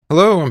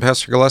Hello, I'm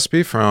Pastor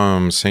Gillespie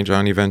from St.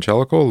 John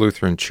Evangelical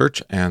Lutheran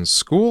Church and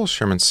School,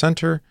 Sherman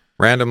Center,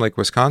 Random Lake,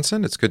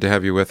 Wisconsin. It's good to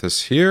have you with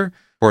us here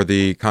for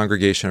the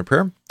Congregation of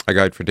Prayer, a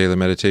guide for daily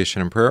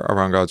meditation and prayer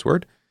around God's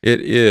Word.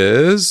 It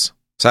is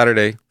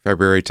Saturday,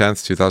 February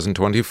 10th,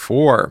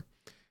 2024,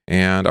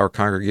 and our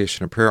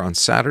Congregation of Prayer on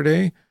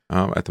Saturday,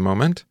 at the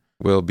moment,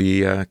 will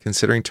be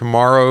considering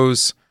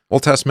tomorrow's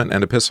Old Testament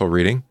and Epistle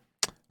reading,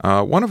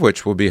 one of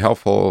which will be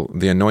helpful,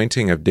 the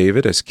anointing of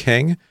David as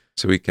king,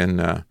 so we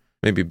can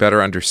maybe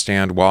better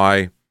understand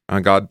why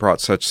God brought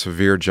such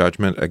severe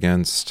judgment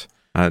against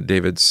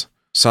David's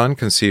son,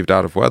 conceived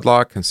out of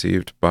wedlock,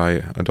 conceived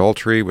by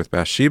adultery with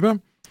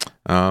Bathsheba.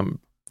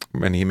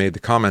 When he made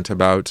the comment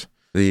about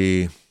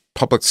the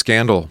public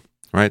scandal,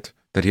 right,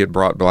 that he had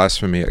brought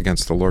blasphemy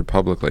against the Lord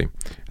publicly,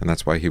 and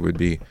that's why he would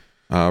be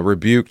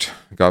rebuked.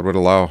 God would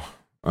allow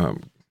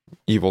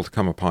evil to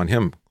come upon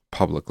him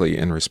publicly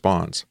in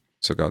response.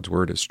 So God's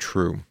word is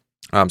true.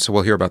 So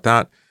we'll hear about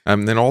that.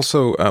 And then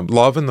also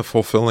love and the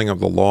fulfilling of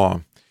the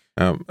law.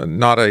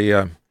 Not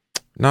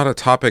a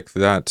topic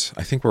that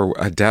I think we're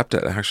adept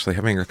at actually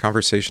having a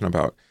conversation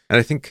about. And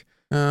I think,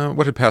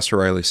 what did Pastor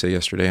Riley say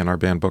yesterday in our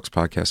Banned Books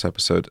podcast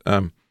episode?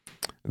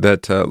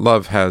 That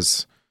love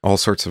has all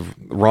sorts of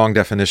wrong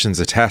definitions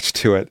attached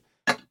to it.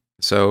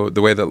 So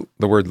the way that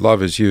the word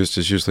love is used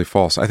is usually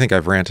false. I think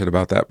I've ranted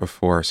about that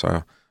before,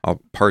 so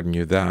I'll pardon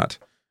you that.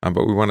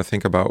 But we want to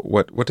think about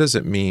what does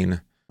it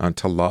mean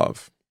to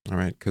love, all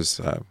right? Because,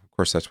 of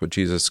course, that's what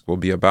Jesus will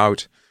be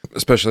about,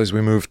 especially as we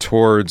move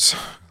towards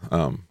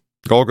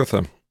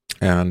Golgotha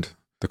and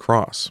the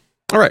cross.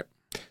 All right,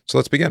 so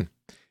let's begin.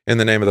 In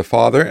the name of the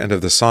Father, and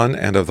of the Son,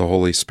 and of the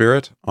Holy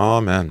Spirit.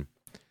 Amen.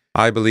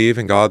 I believe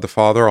in God the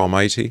Father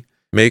Almighty,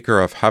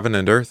 maker of heaven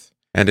and earth,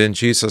 and in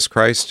Jesus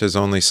Christ, his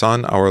only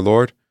Son, our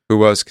Lord, who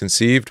was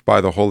conceived by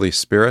the Holy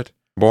Spirit,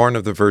 born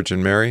of the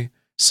Virgin Mary,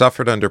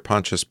 suffered under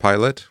Pontius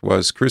Pilate,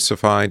 was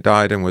crucified,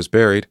 died, and was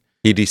buried.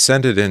 He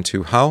descended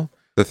into hell.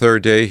 The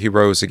third day he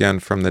rose again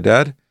from the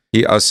dead.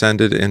 He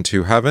ascended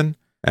into heaven,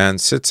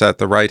 and sits at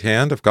the right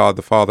hand of God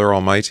the Father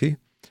Almighty.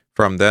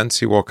 From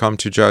thence he will come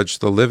to judge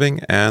the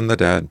living and the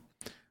dead.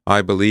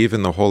 I believe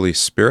in the Holy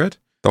Spirit,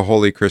 the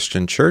holy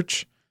Christian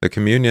Church, the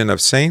communion of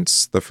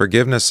saints, the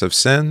forgiveness of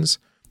sins,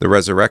 the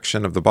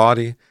resurrection of the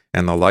body,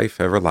 and the life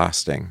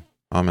everlasting.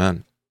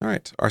 Amen. All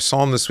right, our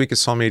psalm this week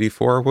is Psalm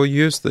 84. We'll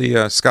use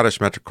the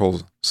Scottish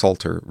Metrical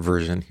Psalter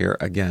version here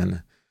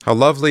again. How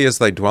lovely is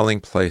thy dwelling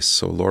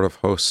place, O Lord of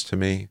hosts, to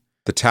me.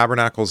 The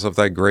tabernacles of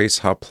thy grace,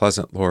 how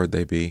pleasant, Lord,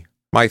 they be.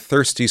 My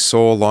thirsty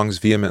soul longs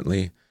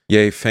vehemently,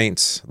 yea,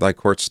 faints thy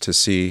courts to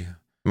see.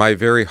 My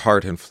very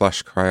heart and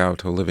flesh cry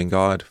out, O living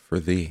God, for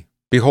thee.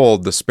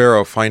 Behold, the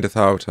sparrow findeth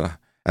out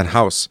an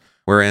house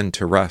wherein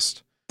to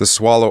rest. The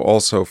swallow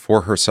also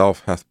for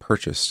herself hath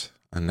purchased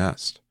a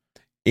nest.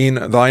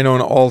 In thine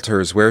own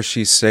altars, where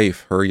she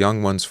safe her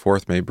young ones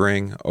forth may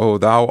bring, O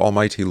thou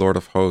almighty Lord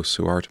of hosts,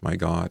 who art my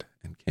God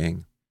and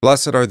King.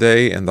 Blessed are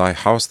they in thy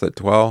house that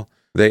dwell,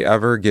 they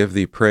ever give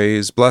thee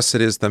praise. Blessed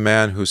is the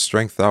man whose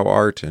strength thou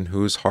art, in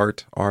whose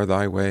heart are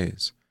thy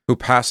ways. Who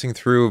passing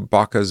through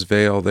Baca's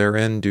vale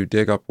therein do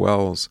dig up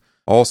wells,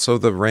 also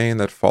the rain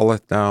that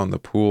falleth down the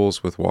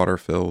pools with water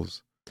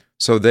fills.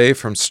 So they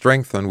from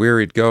strength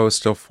unwearied go,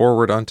 still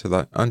forward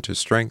unto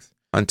strength,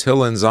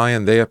 until in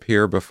Zion they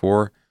appear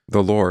before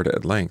the Lord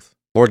at length.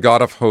 Lord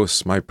God of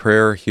hosts, my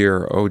prayer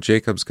hear, O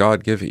Jacob's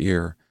God, give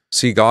ear.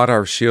 See God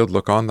our shield,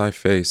 look on thy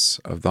face,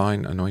 of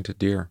thine anointed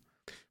dear.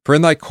 For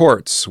in thy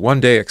courts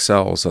one day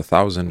excels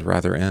 1,000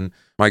 rather in.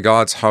 My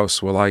God's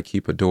house will I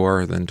keep a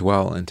door, than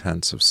dwell in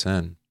tents of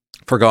sin.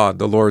 For God,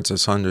 the Lord's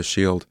asunder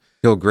shield,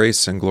 he'll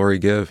grace and glory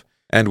give,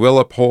 and will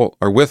uphold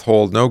or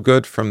withhold no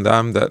good from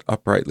them that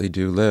uprightly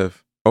do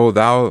live. O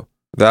thou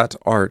that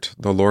art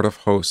the Lord of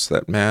hosts,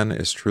 that man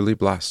is truly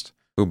blessed,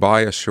 who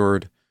by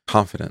assured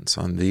confidence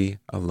on thee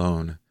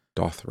alone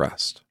doth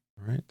rest.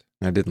 All right.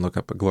 I didn't look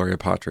up a Gloria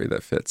Patri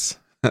that fits,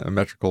 a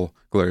metrical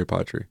Gloria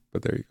Patri,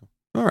 but there you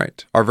go. All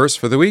right. Our verse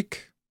for the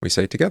week, we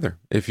say together,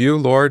 If you,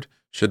 Lord,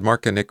 should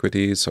mark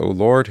iniquities, O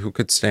Lord, who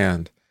could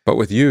stand? But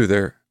with you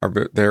there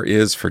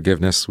is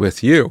forgiveness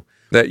with you,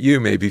 that you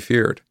may be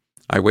feared.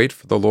 I wait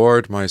for the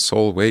Lord, my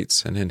soul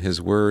waits, and in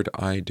his word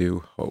I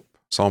do hope.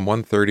 Psalm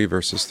 130,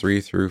 verses 3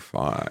 through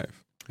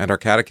 5. And our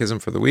catechism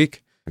for the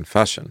week,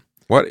 confession.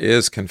 What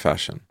is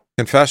confession?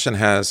 Confession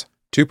has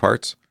two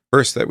parts.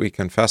 First, that we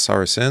confess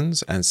our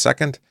sins, and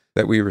second,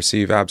 that we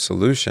receive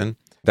absolution,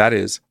 that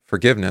is,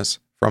 forgiveness,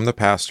 from the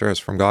pastor as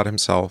from God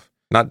himself,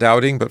 not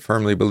doubting but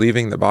firmly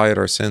believing that by it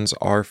our sins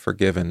are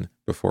forgiven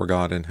before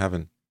God in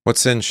heaven. What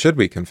sins should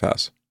we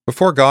confess?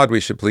 Before God we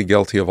should plead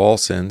guilty of all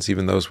sins,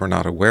 even those we're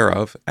not aware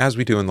of, as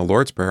we do in the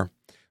Lord's Prayer.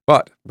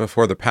 But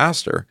before the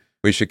pastor,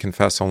 we should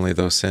confess only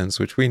those sins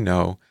which we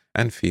know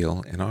and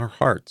feel in our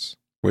hearts.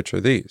 Which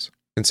are these?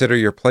 Consider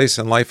your place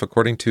in life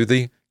according to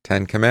the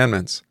 10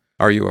 Commandments.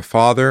 Are you a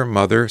father,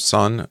 mother,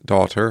 son,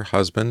 daughter,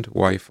 husband,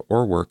 wife,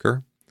 or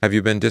worker? Have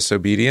you been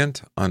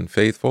disobedient,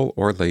 unfaithful,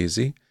 or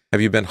lazy?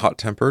 Have you been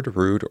hot-tempered,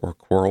 rude, or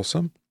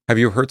quarrelsome? Have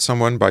you hurt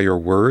someone by your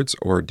words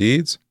or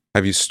deeds?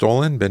 Have you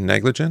stolen, been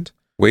negligent?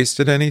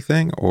 wasted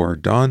anything or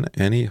done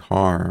any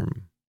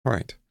harm. All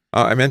right.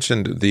 I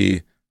mentioned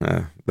the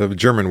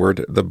German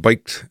word, the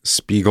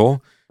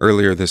Beichtspiegel,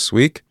 earlier this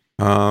week,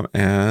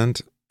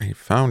 and I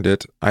found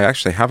it. I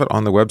actually have it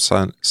on the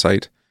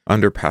website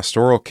under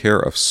Pastoral Care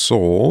of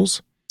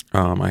Souls.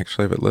 I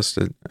actually have it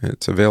listed.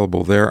 It's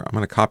available there. I'm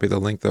going to copy the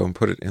link, though, and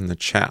put it in the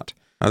chat.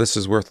 Now, this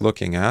is worth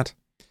looking at.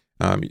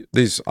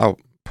 I'll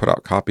put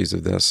out copies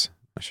of this.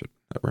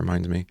 That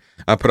reminds me.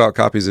 I'll put out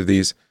copies of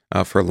these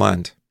for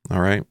Lent, all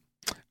right?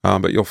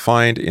 But you'll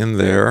find in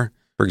there,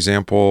 for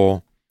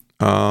example,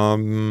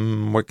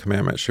 what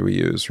commandment should we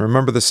use?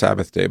 Remember the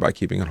Sabbath day by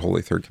keeping it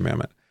holy, third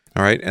commandment.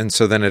 All right, and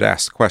so then it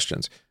asks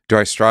questions. Do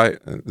I strive?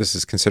 This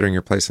is considering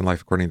your place in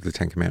life according to the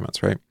Ten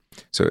Commandments, right?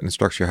 So it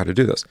instructs you how to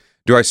do this.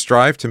 Do I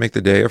strive to make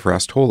the day of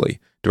rest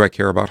holy? Do I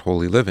care about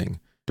holy living?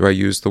 Do I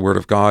use the word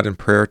of God and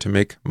prayer to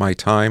make my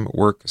time,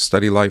 work,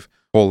 study life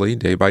holy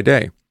day by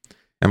day?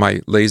 Am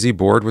I lazy,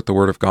 bored with the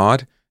word of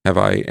God? Have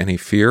I any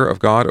fear of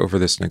God over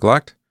this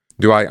neglect?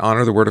 Do I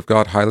honor the word of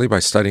God highly by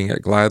studying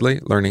it gladly,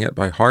 learning it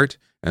by heart,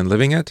 and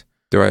living it?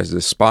 Do I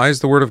despise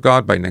the word of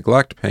God by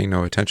neglect, paying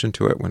no attention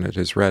to it when it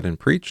is read and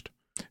preached?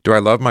 Do I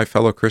love my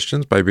fellow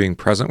Christians by being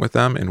present with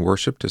them in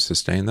worship to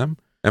sustain them?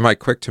 Am I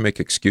quick to make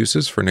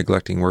excuses for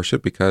neglecting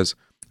worship because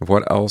of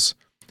what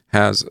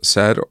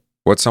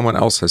someone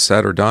else has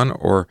said or done,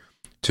 or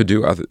to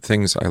do other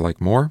things I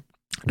like more?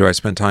 Do I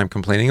spend time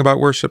complaining about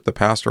worship, the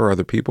pastor, or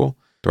other people?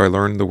 Do I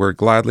learn the word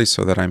gladly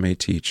so that I may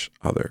teach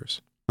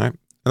others? All right?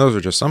 And those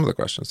are just some of the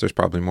questions. There's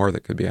probably more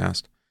that could be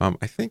asked.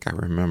 I think I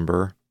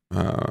remember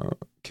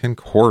Ken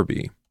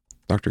Corby,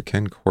 Dr.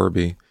 Ken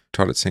Corby,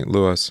 taught at St.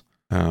 Louis,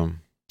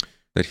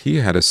 that he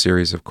had a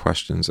series of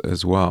questions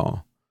as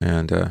well.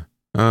 And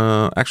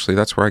actually,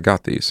 that's where I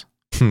got these.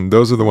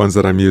 Those are the ones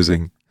that I'm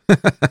using.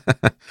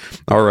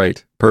 All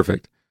right,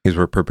 perfect. These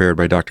were prepared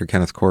by Dr.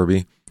 Kenneth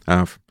Corby,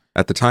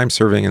 at the time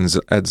serving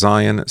at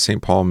Zion,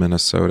 St. Paul,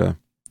 Minnesota.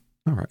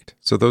 All right,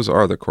 so those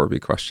are the Corby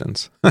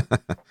questions.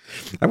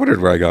 I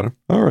wondered where I got them.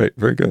 All right,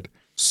 very good.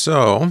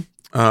 So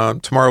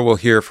tomorrow we'll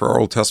hear for our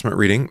Old Testament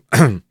reading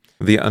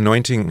the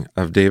anointing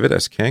of David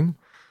as king.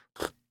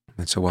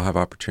 And so we'll have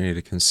opportunity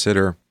to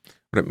consider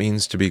what it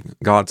means to be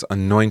God's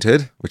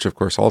anointed, which of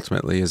course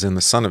ultimately is in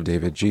the Son of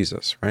David,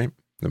 Jesus, right?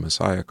 The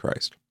Messiah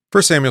Christ.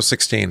 1 Samuel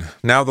 16.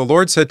 Now the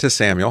Lord said to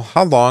Samuel,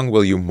 "How long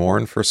will you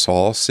mourn for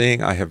Saul,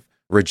 seeing I have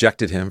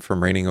rejected him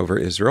from reigning over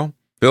Israel?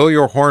 Fill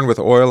your horn with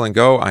oil and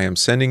go. I am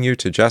sending you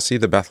to Jesse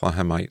the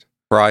Bethlehemite,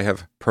 for I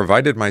have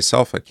provided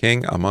myself a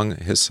king among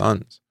his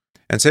sons."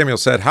 And Samuel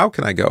said, "How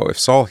can I go? If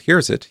Saul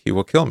hears it, he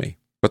will kill me."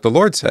 But the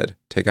Lord said,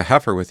 "Take a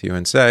heifer with you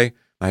and say,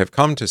 I have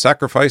come to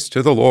sacrifice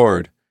to the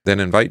Lord. Then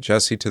invite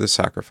Jesse to the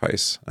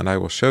sacrifice, and I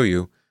will show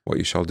you what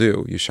you shall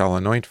do. You shall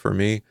anoint for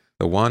me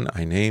the one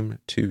I name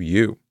to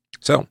you."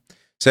 So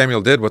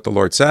Samuel did what the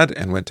Lord said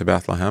and went to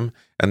Bethlehem,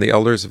 and the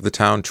elders of the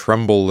town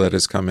trembled at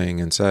his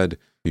coming and said,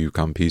 "Do you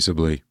come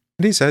peaceably?"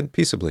 And he said,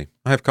 "Peaceably.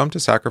 I have come to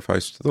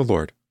sacrifice to the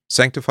Lord.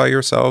 Sanctify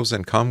yourselves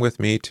and come with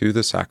me to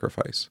the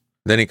sacrifice."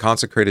 Then he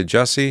consecrated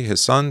Jesse,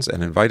 his sons,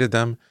 and invited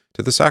them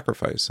to the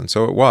sacrifice. And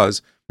so it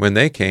was, when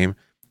they came,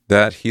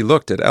 that he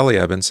looked at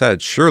Eliab and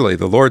said, "Surely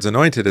the Lord's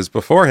anointed is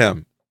before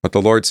him." But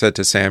the Lord said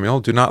to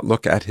Samuel, "Do not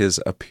look at his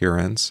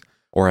appearance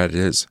or at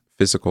his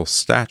physical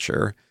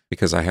stature,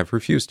 because I have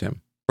refused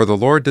him. For the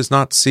Lord does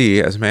not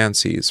see as man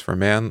sees, for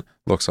man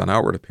looks on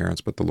outward appearance,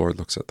 but the Lord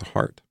looks at the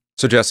heart."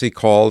 So Jesse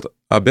called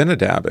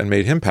Abinadab and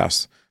made him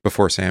pass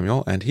before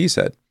Samuel, and he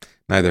said,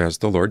 "Neither has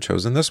the Lord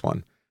chosen this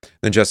one."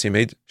 Then Jesse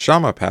made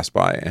Shammah pass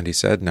by, and he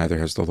said, "Neither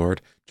has the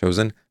Lord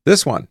chosen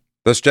this one."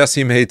 Thus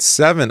Jesse made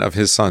 7 of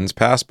his sons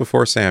pass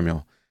before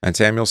Samuel. And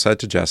Samuel said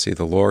to Jesse,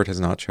 "The Lord has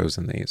not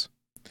chosen these."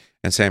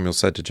 And Samuel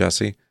said to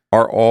Jesse,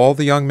 "Are all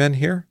the young men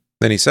here?"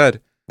 Then he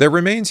said, "There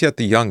remains yet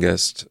the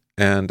youngest,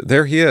 and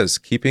there he is,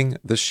 keeping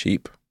the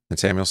sheep." And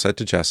Samuel said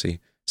to Jesse,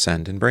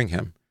 "Send and bring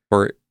him,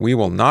 for we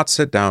will not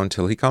sit down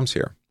till he comes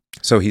here."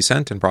 So he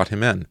sent and brought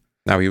him in.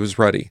 Now he was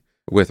ruddy,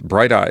 with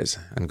bright eyes,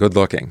 and good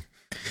looking.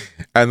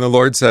 And the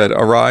Lord said,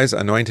 "Arise,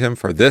 anoint him,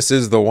 for this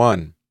is the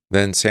one."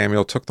 Then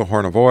Samuel took the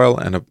horn of oil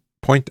and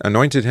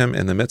anointed him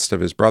in the midst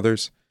of his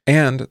brothers.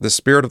 And the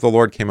Spirit of the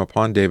Lord came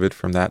upon David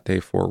from that day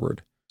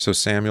forward. So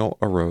Samuel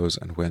arose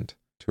and went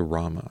to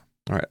Ramah.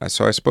 All right,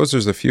 so I suppose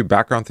there's a few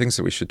background things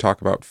that we should talk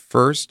about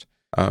first.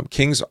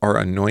 Kings are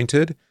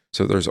anointed,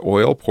 so there's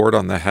oil poured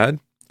on the head.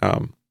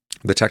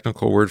 The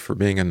technical word for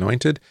being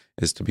anointed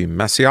is to be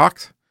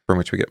messiach, from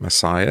which we get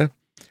Messiah,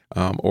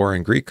 or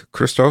in Greek,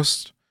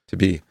 Christos, to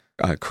be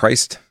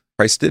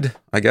Christed,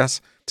 I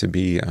guess, to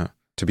be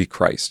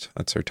Christ.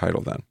 That's their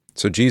title then.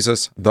 So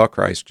Jesus, the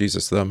Christ,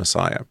 Jesus, the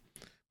Messiah,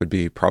 would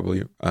be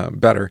probably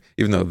better,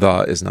 even though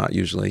 "the" is not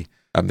usually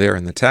there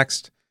in the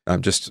text,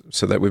 just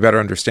so that we better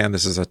understand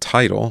this is a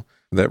title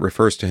that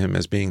refers to him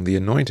as being the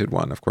anointed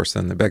one. Of course,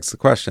 then that begs the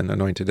question,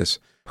 anointed as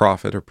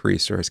prophet or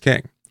priest or as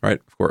king, right?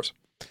 Of course.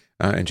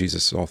 And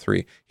Jesus is all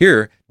three.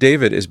 Here,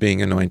 David is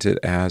being anointed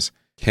as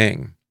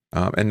king.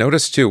 And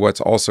notice, too,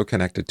 what's also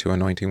connected to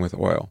anointing with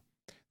oil.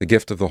 The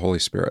gift of the Holy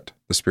Spirit,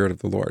 the Spirit of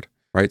the Lord,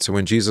 right? So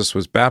when Jesus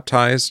was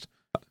baptized,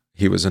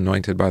 he was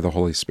anointed by the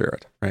Holy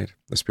Spirit, right?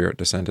 The Spirit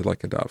descended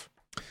like a dove.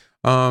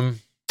 And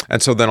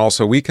so then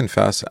also we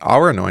confess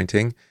our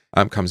anointing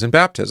comes in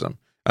baptism.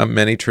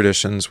 Many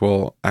traditions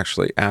will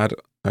actually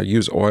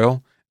use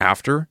oil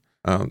after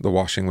the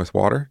washing with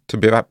water. To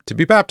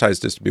be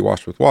baptized is to be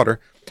washed with water,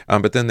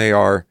 but then they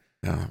are,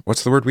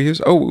 what's the word we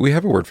use? Oh, we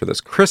have a word for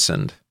this,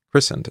 christened,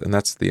 and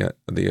that's the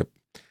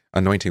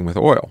anointing with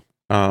oil.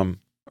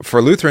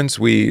 For Lutherans,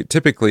 we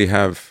typically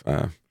have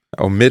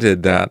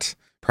omitted that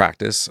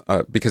practice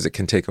because it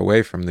can take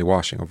away from the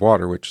washing of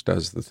water, which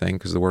does the thing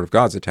because the Word of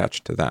God's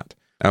attached to that.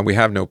 We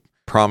have no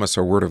promise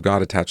or Word of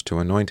God attached to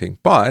anointing,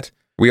 but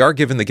we are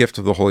given the gift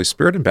of the Holy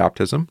Spirit in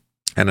baptism,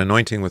 and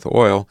anointing with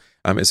oil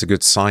is a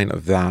good sign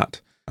of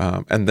that.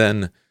 And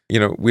then,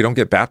 we don't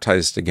get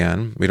baptized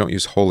again. We don't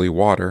use holy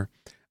water,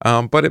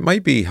 but it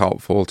might be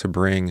helpful to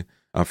bring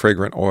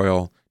fragrant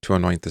oil to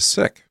anoint the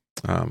sick.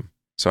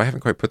 So I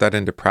haven't quite put that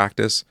into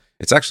practice.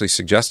 It's actually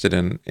suggested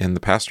in the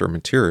pastoral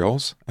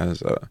materials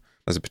as a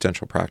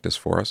potential practice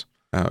for us.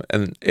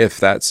 And if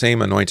that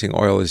same anointing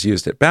oil is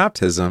used at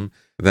baptism,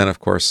 then of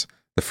course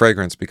the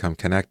fragrance become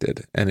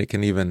connected, and it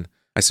can even,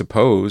 I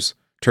suppose,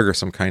 trigger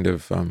some kind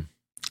of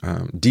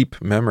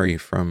deep memory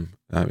from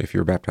if you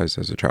were baptized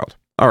as a child.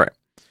 All right,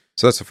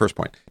 so that's the first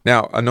point.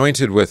 Now,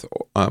 anointed with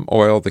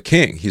oil, the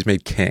king, he's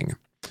made king.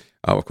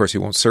 Of course, he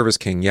won't serve as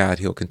king yet.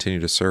 He'll continue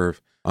to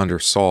serve under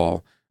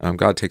Saul.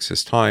 God takes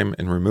his time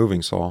in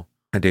removing Saul,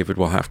 and David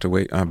will have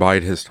to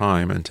abide his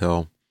time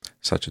until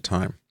such a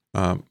time.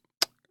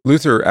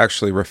 Luther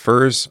actually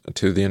refers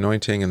to the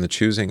anointing and the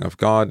choosing of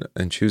God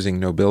and choosing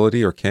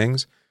nobility or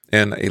kings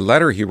in a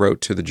letter he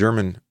wrote to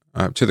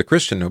the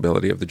Christian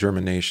nobility of the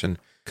German nation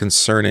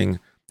concerning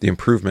the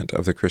improvement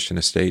of the Christian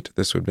estate.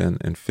 This would have been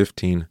in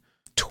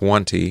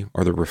 1520,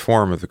 or the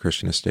reform of the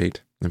Christian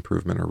estate,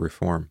 improvement or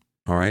reform.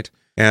 All right,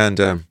 and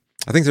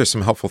I think there's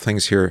some helpful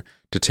things here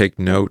to take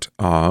note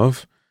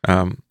of.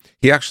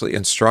 He actually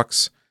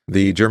instructs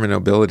the German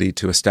nobility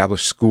to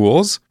establish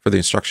schools for the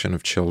instruction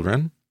of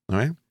children. All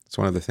right, it's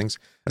one of the things.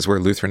 That's where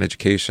Lutheran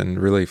education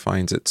really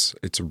finds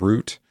its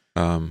root.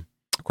 Of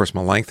course,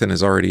 Melanchthon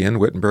is already in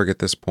Wittenberg at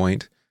this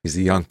point. He's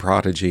the young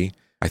prodigy.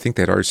 I think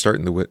they'd already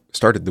started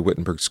the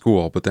Wittenberg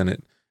school, but then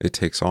it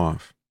takes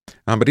off.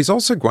 But he's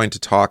also going to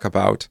talk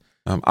about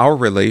our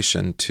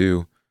relation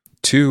to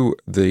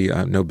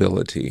the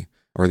nobility,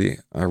 or the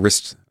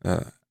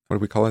what do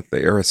we call it?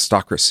 The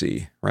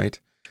aristocracy, right?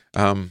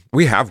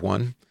 We have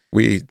one.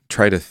 We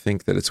try to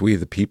think that it's we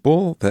the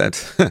people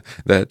that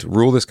that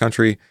rule this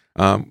country.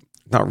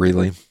 Not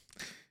really.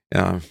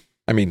 I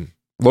mean,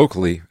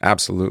 locally,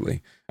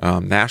 absolutely.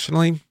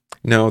 Nationally,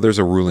 no. There's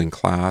a ruling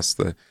class,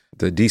 the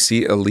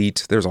DC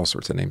elite. There's all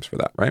sorts of names for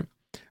that, right?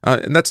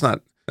 And that's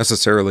not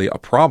necessarily a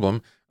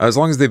problem as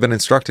long as they've been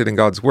instructed in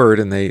God's word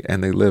and they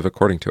live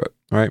according to it,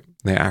 right?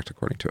 They act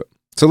according to it.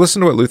 So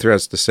listen to what Luther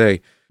has to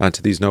say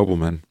to these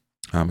noblemen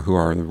who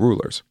are the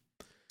rulers.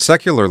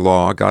 Secular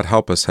law, God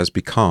help us, has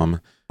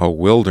become a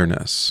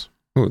wilderness.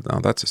 Ooh, now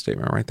that's a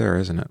statement right there,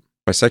 isn't it?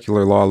 By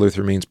secular law,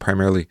 Luther means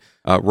primarily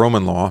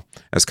Roman law,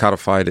 as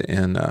codified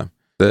in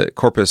the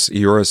Corpus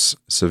Iuris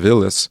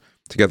Civilis,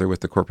 together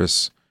with the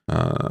Corpus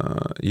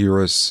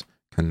Iuris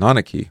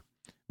Canonici,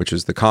 which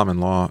is the common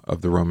law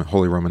of the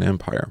Holy Roman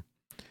Empire.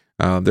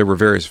 There were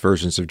various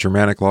versions of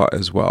Germanic law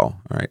as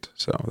well. All right,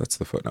 so that's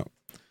the footnote.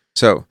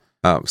 So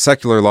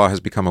secular law has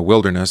become a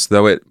wilderness,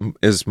 though it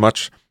is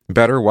much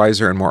better,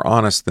 wiser, and more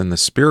honest than the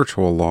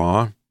spiritual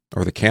law,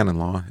 or the canon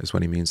law is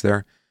what he means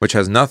there, which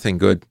has nothing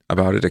good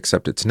about it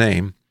except its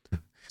name.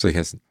 So he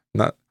has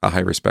not a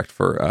high respect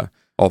for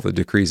all the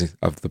decrees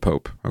of the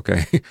Pope,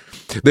 okay?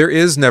 There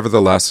is,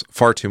 nevertheless,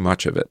 far too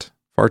much of it,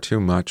 far too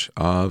much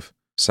of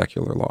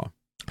secular law.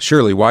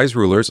 Surely wise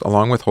rulers,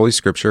 along with Holy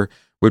Scripture,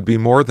 would be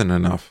more than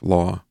enough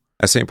law.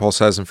 As St. Paul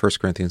says in 1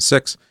 Corinthians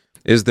 6,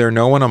 "Is there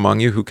no one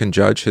among you who can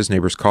judge his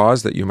neighbor's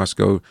cause, that you must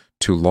go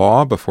to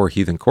law before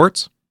heathen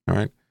courts?" All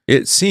right.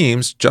 It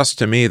seems just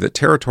to me that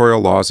territorial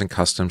laws and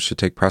customs should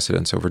take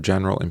precedence over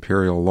general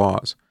imperial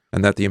laws,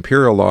 and that the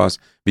imperial laws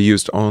be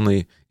used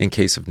only in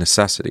case of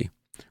necessity.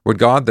 Would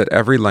God that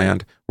every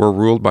land were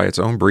ruled by its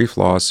own brief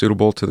laws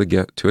suitable to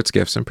its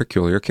gifts and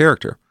peculiar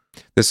character.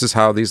 This is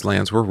how these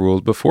lands were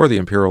ruled before the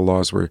imperial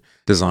laws were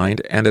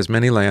designed, and as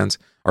many lands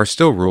are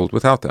still ruled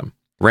without them.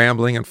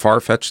 Rambling and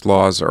far-fetched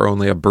laws are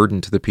only a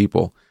burden to the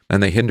people,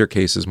 and they hinder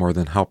cases more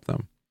than help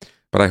them.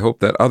 But I hope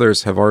that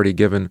others have already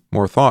given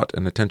more thought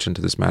and attention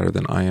to this matter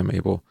than I am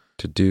able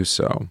to do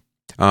so.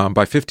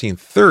 By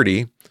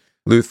 1530,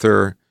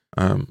 Luther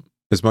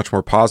is much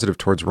more positive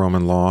towards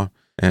Roman law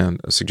and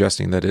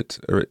suggesting that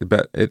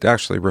it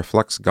actually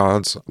reflects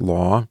God's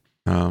law.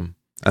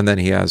 And then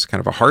he has kind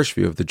of a harsh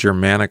view of the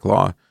Germanic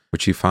law,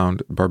 which he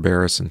found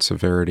barbarous in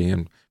severity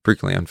and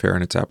frequently unfair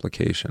in its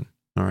application.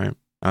 All right.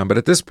 But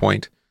at this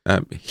point,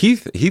 he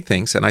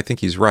thinks, and I think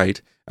he's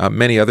right,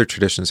 many other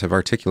traditions have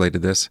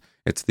articulated this.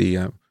 It's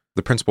the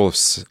principle of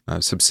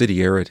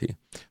subsidiarity,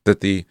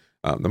 that the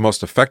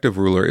most effective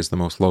ruler is the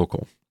most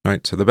local,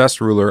 right? So the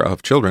best ruler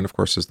of children, of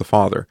course, is the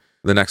father.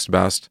 The next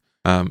best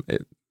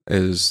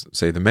is,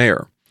 say, the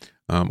mayor.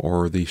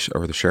 or the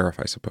sheriff,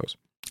 I suppose,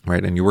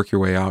 right? And you work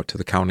your way out to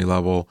the county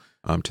level,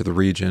 to the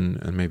region,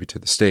 and maybe to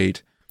the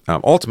state.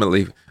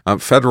 Ultimately,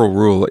 federal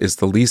rule is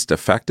the least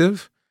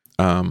effective,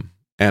 and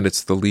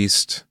it's the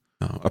least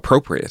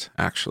appropriate,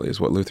 actually, is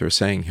what Luther is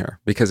saying here,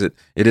 because it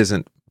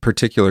isn't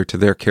particular to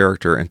their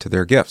character and to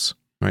their gifts,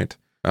 right?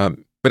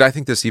 But I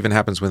think this even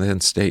happens within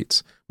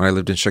states. When I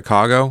lived in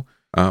Chicago,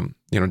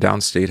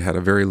 downstate had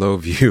a very low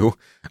view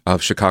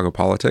of Chicago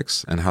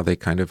politics and how they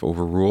kind of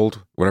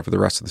overruled whatever the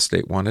rest of the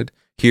state wanted.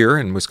 Here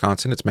in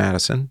Wisconsin, it's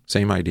Madison,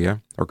 same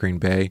idea, or Green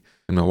Bay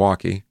and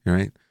Milwaukee,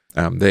 right?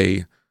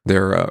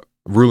 Their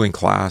ruling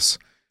class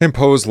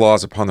impose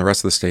laws upon the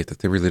rest of the state that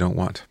they really don't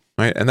want,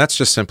 right? And that's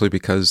just simply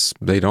because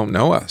they don't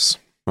know us,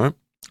 right?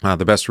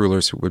 The best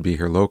rulers would be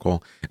here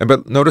local.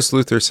 But notice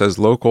Luther says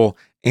local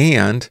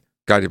and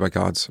guided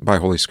by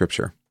Holy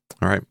Scripture,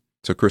 all right?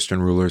 So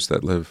Christian rulers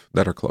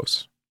that are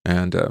close.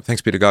 And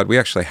thanks be to God, we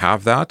actually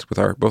have that with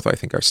both I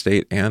think our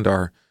state and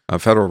our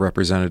federal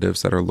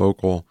representatives that are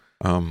local,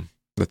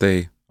 that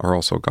they are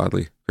also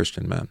godly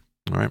Christian men,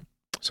 all right?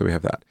 So we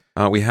have that.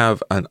 We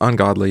have an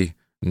ungodly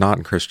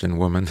non-Christian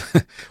woman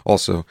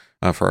also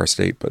for our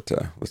state, but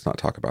let's not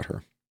talk about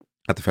her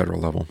at the federal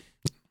level.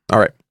 All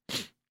right.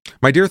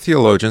 My dear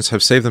theologians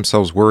have saved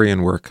themselves worry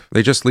and work.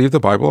 They just leave the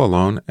Bible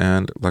alone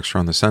and lecture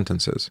on the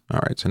sentences.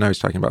 All right, so now he's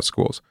talking about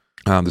schools.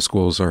 The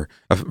schools are,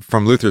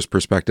 from Luther's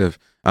perspective,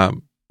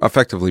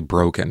 effectively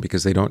broken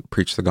because they don't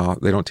teach the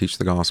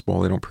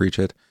gospel, they don't preach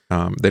it,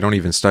 they don't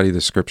even study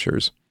the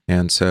scriptures.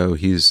 And so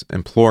he's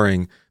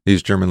imploring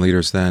these German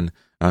leaders then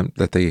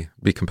that they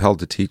be compelled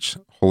to teach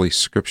Holy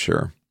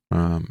Scripture,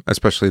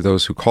 especially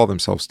those who call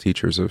themselves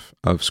teachers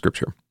of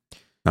Scripture.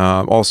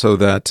 Also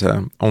that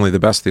only the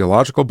best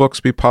theological books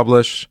be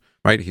published,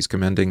 right? He's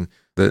commending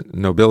the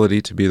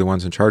nobility to be the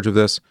ones in charge of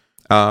this.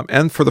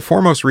 And for the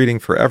foremost reading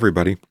for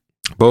everybody,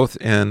 both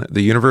in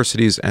the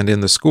universities and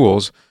in the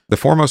schools, the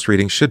foremost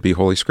reading should be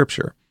Holy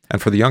Scripture.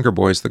 And for the younger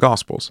boys, the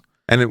Gospels.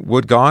 And it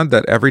would God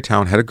that every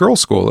town had a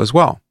girls' school as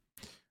well.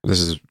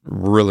 This is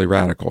really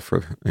radical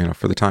for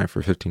the time, for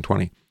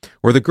 1520,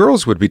 where the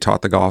girls would be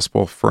taught the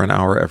gospel for an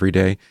hour every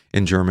day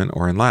in German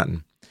or in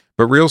Latin.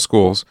 But real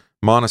schools,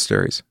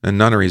 monasteries, and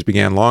nunneries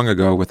began long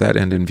ago with that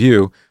end in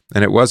view,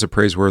 and it was a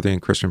praiseworthy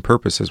and Christian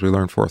purpose, as we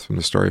learn forth from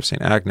the story of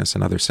St. Agnes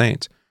and other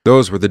saints.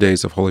 Those were the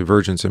days of holy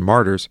virgins and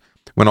martyrs,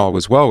 when all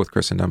was well with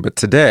Christendom. But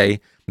today,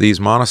 these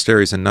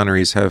monasteries and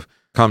nunneries have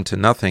come to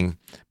nothing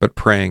but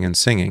praying and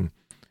singing.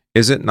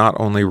 Is it not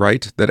only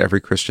right that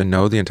every Christian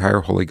know the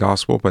entire Holy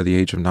Gospel by the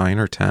age of 9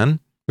 or 10,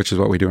 which is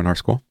what we do in our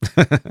school,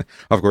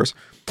 of course?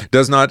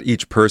 Does not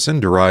each person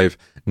derive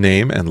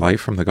name and life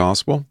from the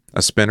Gospel?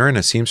 A spinner and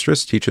a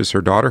seamstress teaches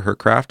her daughter her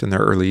craft in their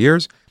early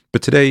years,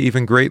 but today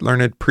even great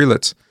learned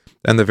prelates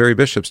and the very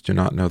bishops do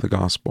not know the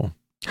Gospel.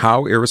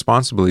 How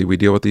irresponsibly we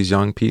deal with these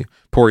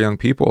poor young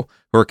people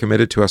who are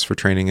committed to us for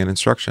training and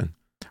instruction.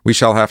 We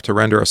shall have to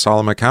render a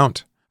solemn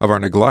account of our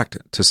neglect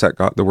to set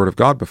the word of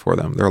God before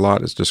them. Their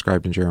lot is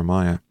described in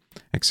Jeremiah,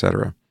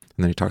 etc. And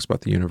then he talks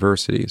about the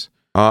universities.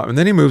 And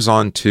then he moves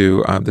on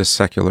to this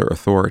secular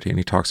authority, and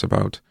he talks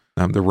about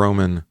the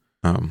Roman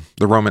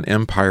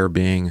Empire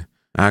being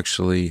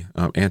actually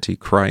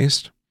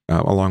anti-Christ,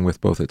 along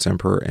with both its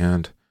emperor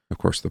and, of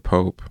course, the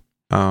Pope.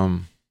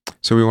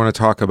 So we want to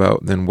talk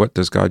about then what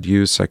does God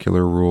use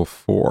secular rule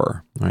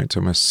for? All right, so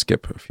I'm going to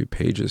skip a few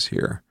pages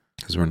here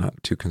because we're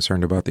not too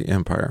concerned about the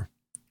empire.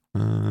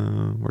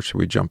 Where should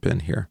we jump in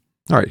here?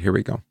 All right, here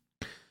we go.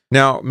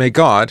 Now, may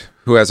God,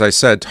 who, as I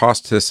said,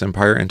 tossed this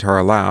empire into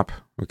our lap,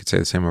 we could say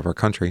the same of our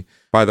country,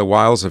 by the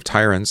wiles of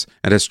tyrants,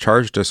 and has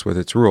charged us with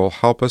its rule,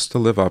 help us to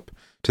live up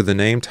to the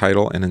name,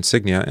 title, and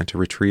insignia, and to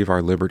retrieve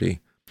our liberty.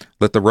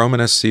 Let the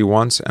Romanists see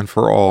once and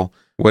for all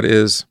what it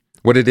is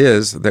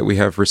that we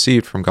have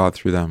received from God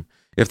through them.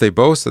 If they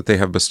boast that they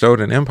have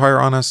bestowed an empire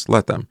on us,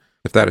 let them.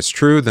 If that is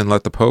true, then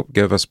let the Pope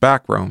give us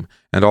back Rome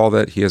and all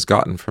that he has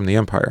gotten from the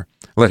empire.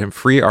 Let him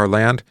free our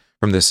land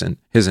from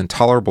his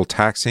intolerable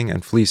taxing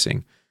and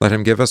fleecing. Let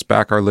him give us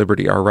back our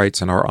liberty, our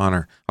rights, and our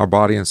honor, our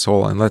body and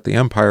soul, and let the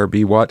empire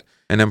be what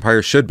an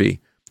empire should be,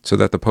 so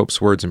that the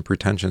Pope's words and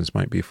pretensions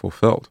might be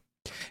fulfilled.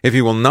 If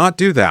he will not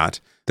do that,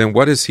 then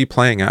what is he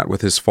playing at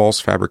with his false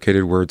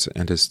fabricated words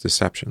and his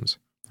deceptions?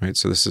 Right.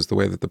 So this is the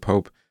way that the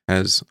Pope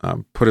has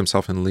put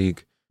himself in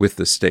league with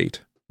the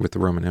state, with the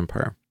Roman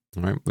Empire.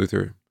 All right.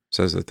 Luther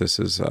says that this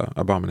is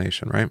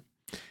abomination, right?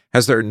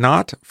 Has there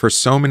not for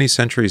so many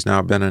centuries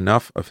now been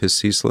enough of his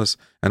ceaseless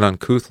and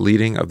uncouth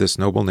leading of this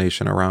noble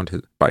nation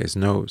around by the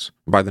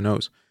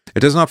nose? It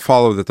does not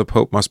follow that the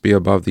Pope must be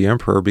above the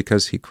emperor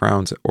because he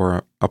crowns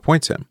or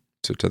appoints him.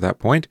 So to that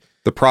point,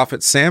 the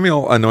prophet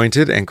Samuel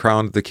anointed and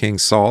crowned the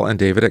kings Saul and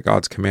David at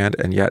God's command,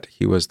 and yet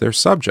he was their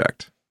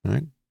subject.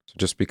 Right? So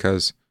just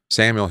because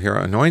Samuel here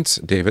anoints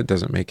David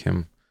doesn't make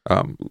him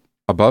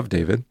above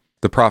David.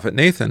 The prophet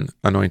Nathan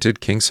anointed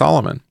King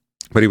Solomon,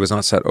 but he was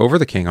not set over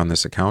the king on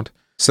this account.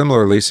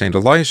 Similarly, St.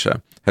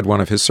 Elisha had one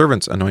of his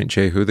servants anoint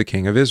Jehu the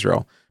king of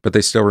Israel, but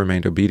they still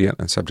remained obedient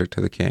and subject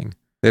to the king.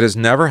 It has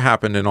never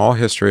happened in all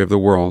history of the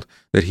world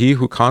that he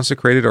who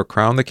consecrated or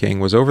crowned the king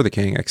was over the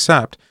king,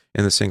 except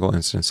in the single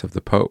instance of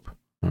the Pope.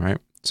 All right.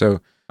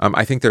 So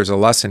I think there's a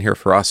lesson here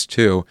for us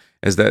too,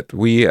 is that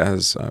we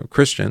as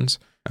Christians,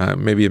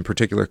 maybe in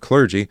particular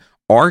clergy,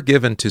 are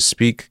given to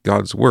speak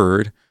God's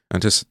word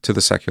to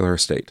the secular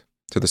estate,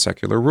 to the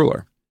secular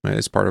ruler. Right?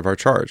 It's part of our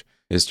charge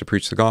is to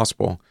preach the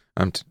gospel,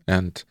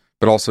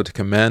 but also to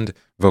commend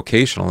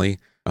vocationally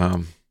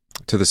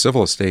to the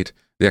civil estate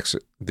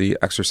the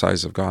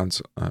exercise of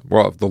God's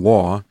of the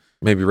law,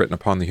 maybe written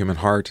upon the human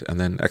heart and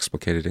then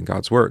explicated in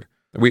God's word.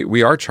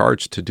 We are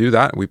charged to do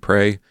that. We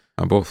pray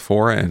both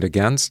for and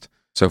against.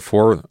 So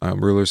for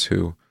rulers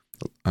who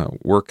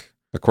work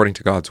according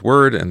to God's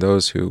word, and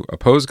those who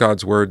oppose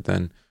God's word,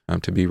 then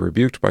to be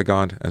rebuked by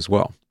God as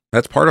well.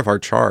 That's part of our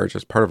charge.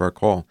 That's part of our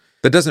call.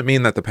 That doesn't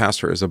mean that the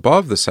pastor is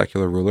above the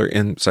secular ruler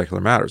in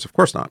secular matters. Of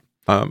course not.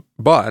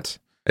 But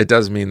it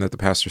does mean that the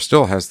pastor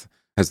still has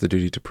the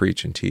duty to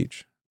preach and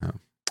teach.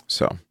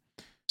 So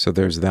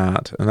there's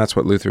that. And that's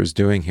what Luther is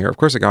doing here. Of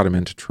course, it got him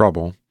into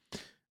trouble,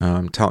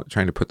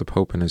 trying to put the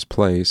Pope in his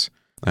place.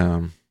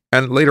 And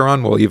later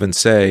on, we'll even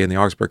say in the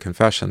Augsburg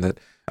Confession that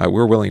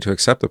we're willing to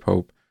accept the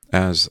Pope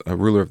as a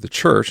ruler of the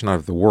church, not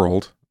of the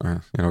world,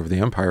 of the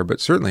empire,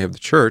 but certainly of the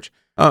church,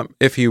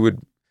 if he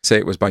would say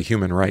it was by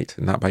human right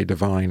and not by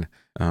divine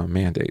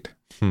mandate,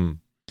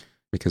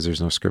 because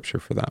there's no scripture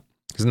for that.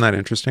 Isn't that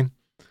interesting?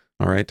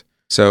 All right.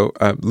 So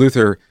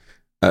Luther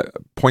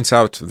points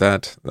out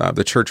that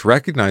the church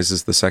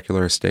recognizes the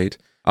secular estate,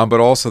 but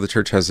also the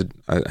church has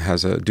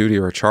a duty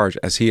or a charge,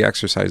 as he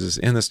exercises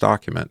in this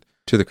document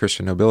to the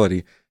Christian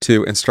nobility,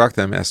 to instruct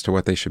them as to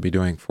what they should be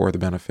doing for the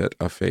benefit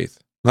of faith.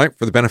 Right?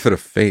 For the benefit of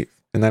faith.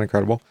 Isn't that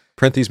incredible?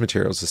 Print these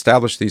materials,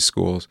 establish these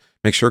schools,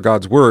 make sure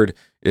God's word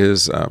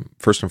is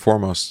first and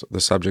foremost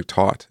the subject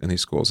taught in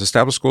these schools.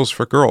 Establish schools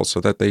for girls so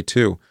that they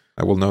too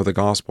will know the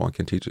gospel and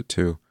can teach it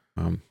to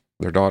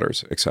their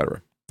daughters,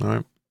 etc. All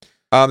right.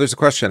 There's a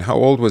question. How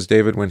old was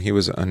David when he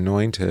was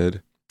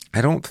anointed?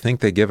 I don't think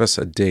they give us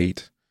a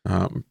date.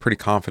 I'm pretty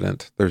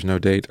confident there's no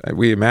date.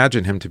 We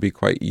imagine him to be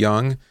quite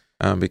young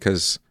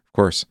because, of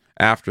course,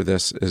 after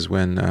this is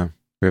when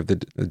we have the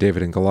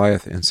David and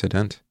Goliath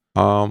incident.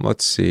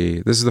 Let's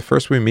see. This is the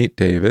first we meet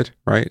David,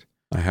 right?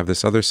 I have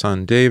this other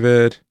son,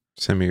 David.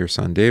 Send me your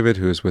son, David,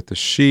 who is with the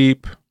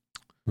sheep.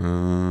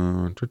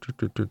 I'm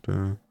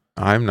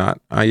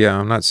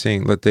not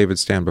seeing, let David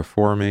stand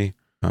before me.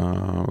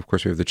 Of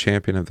course, we have the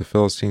champion of the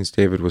Philistines.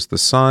 David was the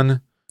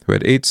son who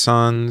had 8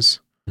 sons.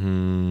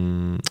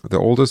 The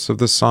oldest of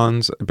the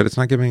sons, but it's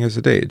not giving us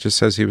a date. It just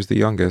says he was the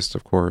youngest,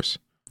 of course.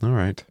 All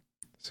right.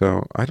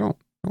 So I don't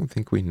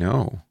think we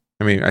know.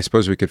 I mean, I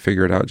suppose we could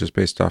figure it out just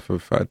based off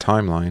of a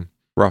timeline,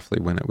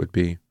 roughly when it would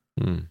be.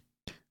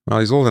 Well,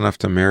 he's old enough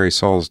to marry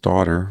Saul's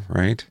daughter,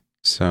 right?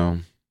 So,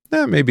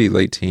 maybe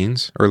late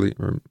teens, early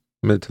or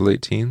mid to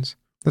late teens.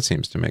 That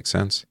seems to make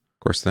sense.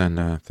 Of course,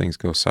 then things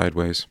go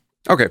sideways.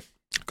 Okay,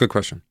 good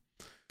question.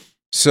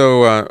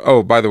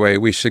 So, by the way,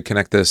 we should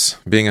connect this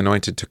being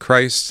anointed to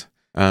Christ.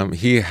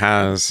 He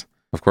is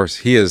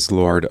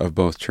Lord of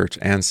both church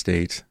and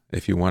state,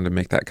 if you want to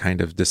make that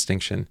kind of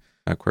distinction.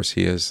 Of course,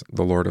 he is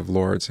the Lord of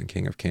Lords and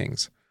King of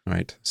Kings,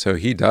 right? So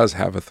he does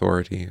have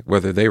authority,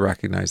 whether they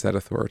recognize that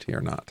authority or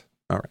not.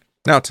 All right.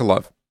 Now to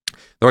love.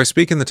 Though I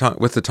speak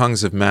with the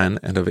tongues of men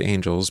and of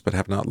angels, but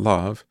have not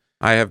love,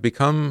 I have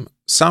become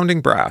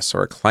sounding brass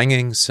or a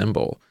clanging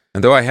cymbal.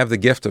 And though I have the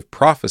gift of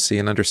prophecy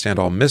and understand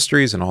all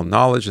mysteries and all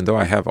knowledge, and though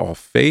I have all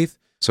faith,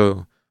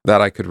 so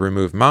that I could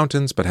remove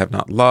mountains, but have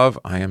not love,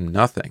 I am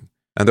nothing.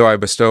 And though I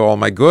bestow all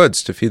my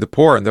goods to feed the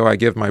poor, and though I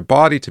give my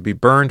body to be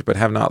burned, but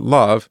have not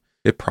love,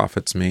 it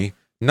profits me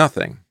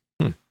nothing.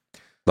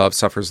 Love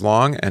suffers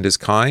long and is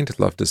kind.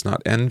 Love does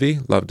not envy.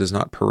 Love does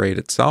not parade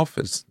itself,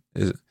 is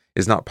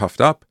not puffed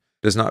up,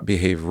 does not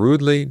behave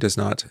rudely, does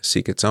not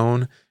seek its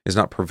own, is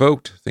not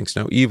provoked, thinks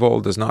no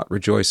evil, does not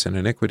rejoice in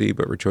iniquity,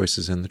 but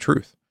rejoices in the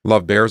truth.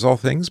 Love bears all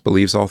things,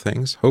 believes all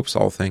things, hopes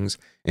all things,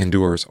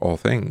 endures all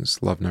things.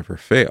 Love never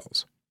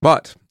fails.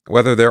 But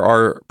whether there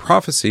are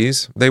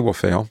prophecies, they will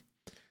fail.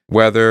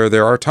 Whether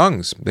there are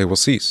tongues, they will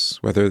cease.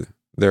 Whether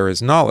there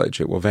is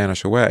knowledge, it will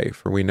vanish away.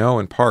 For we know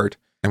in part,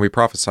 and we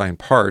prophesy in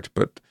part,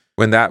 but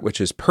when that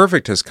which is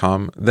perfect has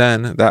come,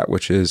 then that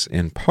which is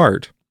in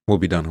part will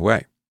be done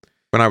away.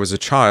 When I was a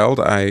child,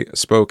 I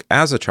spoke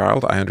as a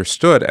child, I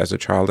understood as a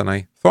child, and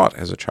I thought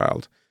as a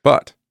child.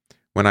 But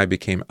when I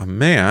became a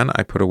man,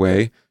 I put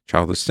away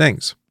childish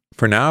things.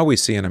 For now we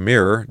see in a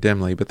mirror,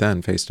 dimly, but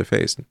then face to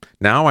face.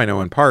 Now I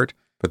know in part,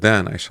 but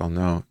then I shall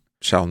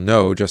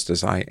know just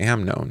as I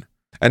am known.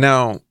 And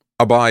now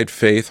abide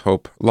faith,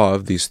 hope,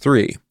 love, these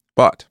 3.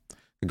 But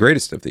the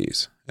greatest of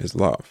these is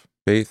love.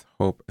 Faith,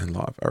 hope, and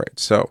love. All right,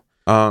 so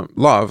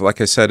love,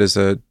 like I said, is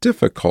a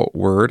difficult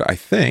word, I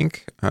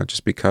think,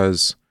 just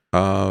because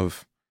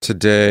of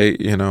today,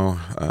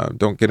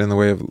 don't get in the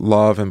way of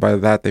love. And by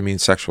that, they mean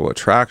sexual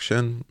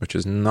attraction, which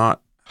is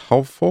not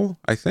helpful,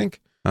 I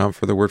think,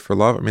 for the word for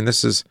love. I mean,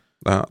 this is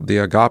the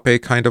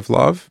agape kind of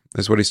love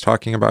is what he's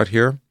talking about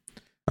here.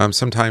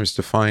 Sometimes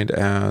defined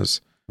as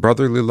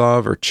brotherly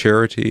love or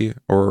charity,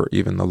 or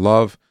even the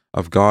love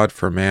of God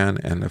for man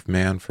and of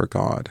man for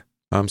God.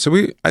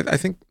 I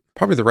think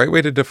probably the right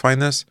way to define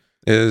this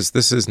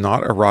is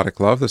not erotic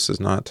love. This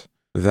is not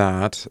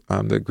that.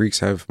 The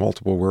Greeks have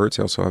multiple words.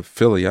 They also have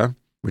philia,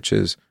 which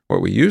is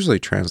what we usually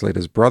translate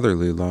as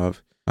brotherly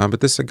love.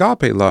 But this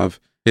agape love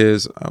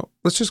is,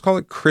 let's just call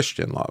it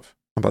Christian love.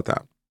 How about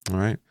that? All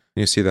right. And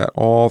you see that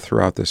all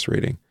throughout this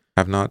reading.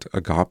 Have not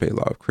agape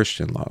love,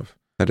 Christian love.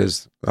 That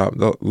is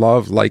the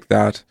love like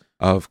that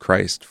of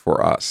Christ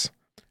for us.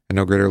 And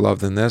no greater love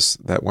than this,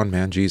 that one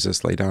man,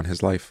 Jesus, laid down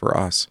his life for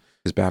us,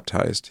 is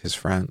baptized, his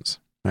friends,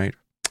 right?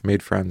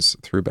 Made friends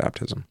through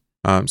baptism.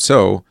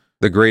 So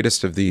the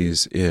greatest of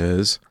these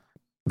is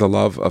the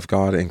love of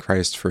God in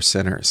Christ for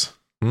sinners.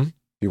 If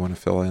you want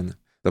to fill in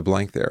the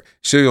blank there.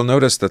 So you'll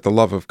notice that the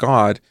love of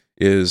God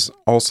is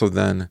also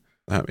then,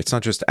 it's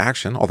not just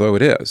action, although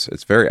it is.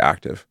 It's very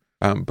active.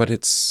 But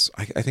it's,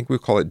 I think we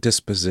call it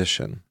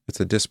disposition.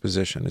 It's a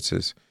disposition. It's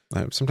his,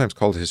 sometimes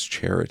called his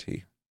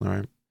charity, all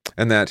right?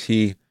 And that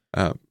he,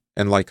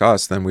 and like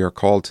us, then we are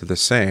called to the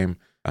same.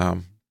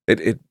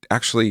 It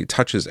actually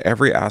touches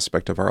every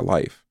aspect of our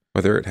life,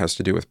 whether it has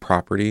to do with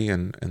property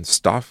and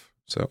stuff,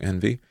 so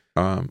envy,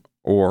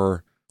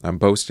 or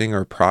boasting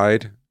or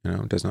pride,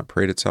 does not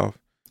parade itself.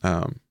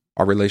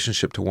 Our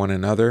relationship to one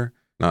another,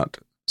 not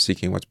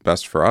seeking what's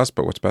best for us,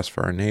 but what's best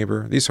for our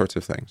neighbor, these sorts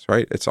of things,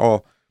 right? It's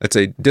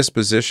a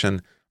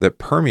disposition that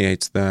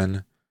permeates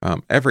then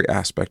every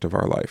aspect of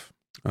our life.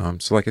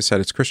 So like I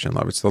said, it's Christian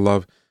love. It's the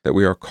love that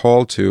we are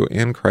called to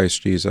in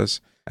Christ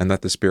Jesus and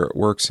that the Spirit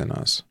works in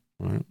us.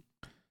 Right?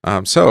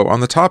 So on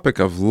the topic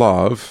of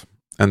love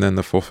and then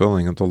the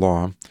fulfilling of the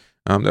law,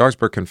 the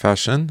Augsburg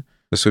Confession,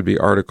 this would be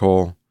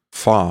Article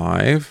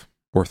 5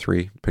 or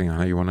 3, depending on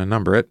how you want to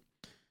number it,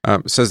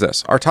 says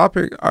this.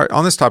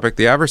 On this topic,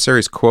 the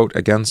adversaries quote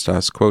against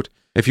us, quote,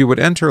 "If you would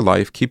enter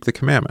life, keep the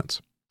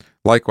commandments.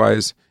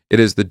 Likewise, it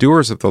is the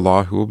doers of the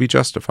law who will be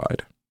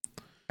justified,"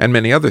 and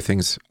many other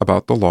things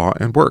about the law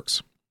and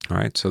works. All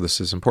right, so this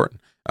is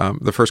important.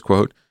 The first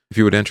quote, "If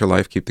you would enter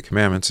life, keep the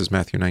commandments," is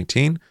Matthew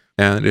 19,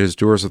 and it is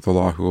doers of the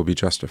law who will be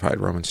justified,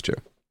 Romans 2.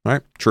 All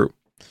right, true.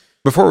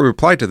 Before we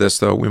reply to this,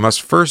 though, we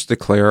must first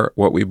declare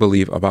what we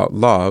believe about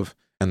love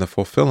and the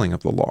fulfilling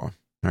of the law.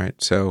 All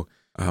right, so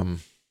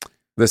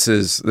this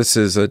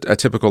is a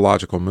typical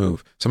logical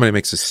move. Somebody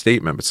makes a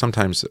statement, but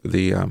sometimes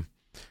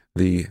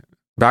the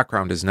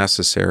background is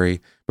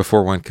necessary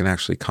before one can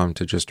actually come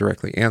to just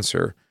directly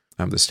answer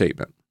the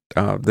statement.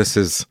 This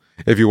is,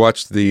 if you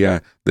watched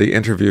the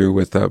interview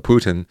with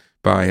Putin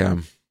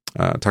by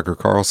Tucker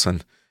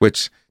Carlson,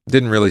 which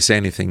didn't really say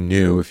anything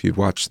new. If you'd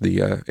watched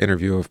the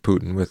interview of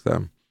Putin with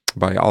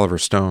by Oliver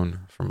Stone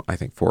from, I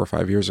think, 4 or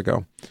 5 years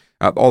ago,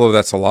 although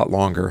that's a lot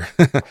longer.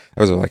 That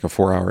was like a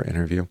 4-hour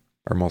interview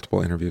or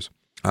multiple interviews.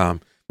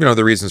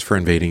 The reasons for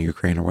invading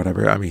Ukraine or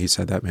whatever. I mean, he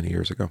said that many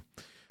years ago.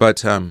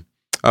 But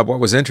what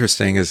was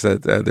interesting is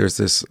that there's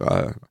this,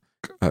 I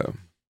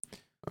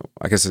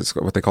guess it's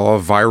what they call a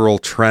viral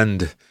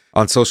trend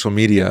on social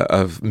media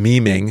of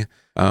memeing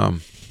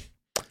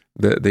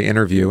the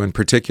interview in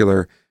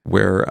particular,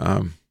 where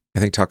I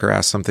think Tucker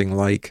asked something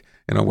like,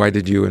 why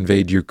did you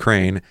invade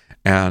Ukraine?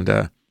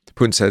 And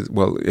Putin said,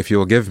 well, if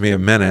you'll give me a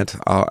minute,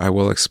 I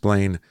will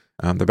explain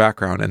the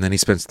background. And then he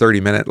spends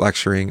 30 minutes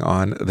lecturing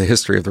on the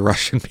history of the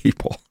Russian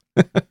people.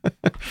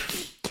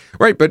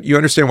 Right, but you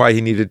understand why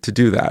he needed to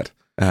do that.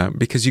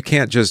 Because you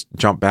can't just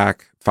jump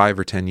back 5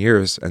 or 10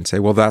 years and say,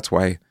 well, that's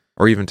why,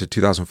 or even to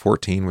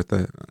 2014 with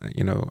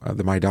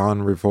the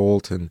Maidan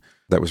revolt and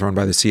that was run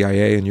by the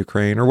CIA in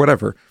Ukraine or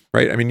whatever,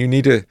 right? I mean, you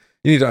need to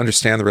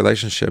understand the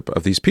relationship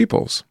of these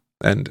peoples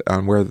and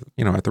where,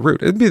 at the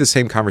root. It'd be the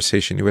same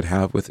conversation you would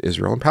have with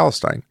Israel and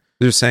Palestine.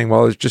 They're just saying,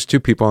 well, there's just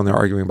two people and they're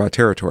arguing about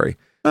territory.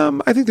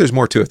 I think there's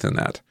more to it than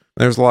that.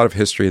 There's a lot of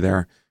history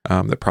there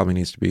that probably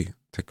needs to be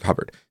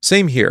covered.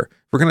 Same here.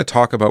 We're going to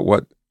talk about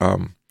what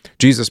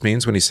Jesus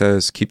means when he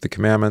says, keep the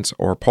commandments,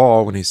 or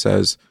Paul when he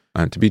says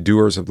to be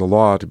doers of the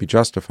law, to be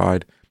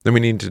justified, then we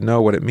need to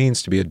know what it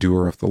means to be a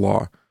doer of the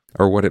law,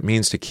 or what it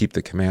means to keep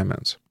the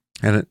commandments.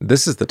 And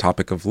this is the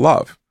topic of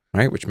love,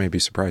 right, which may be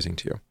surprising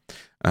to you.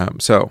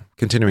 So,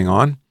 continuing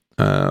on,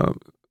 a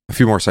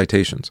few more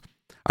citations.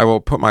 I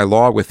will put my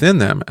law within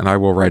them, and I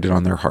will write it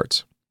on their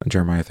hearts.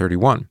 Jeremiah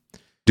 31.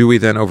 Do we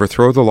then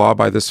overthrow the law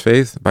by this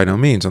faith? By no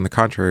means. On the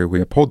contrary,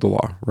 we uphold the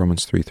law.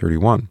 Romans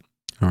 3:31.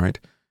 All right.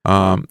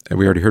 And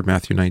we already heard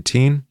Matthew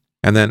 19.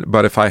 And then,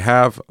 but if I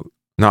have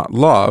not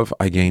love,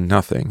 I gain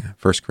nothing.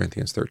 1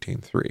 Corinthians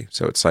 13:3.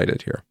 So it's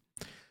cited here.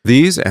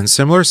 These and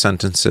similar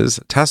sentences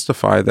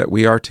testify that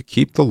we are to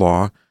keep the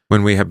law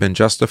when we have been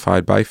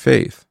justified by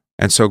faith,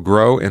 and so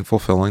grow in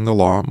fulfilling the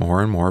law more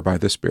and more by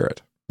the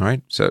Spirit. All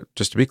right? So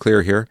just to be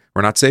clear here,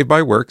 we're not saved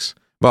by works,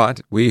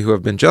 but we who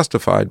have been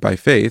justified by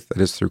faith,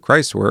 that is through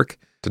Christ's work,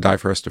 to die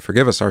for us to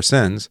forgive us our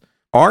sins,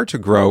 are to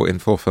grow in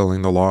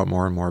fulfilling the law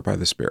more and more by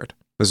the Spirit.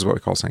 This is what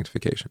we call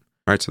sanctification.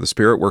 All right, so the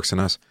Spirit works in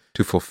us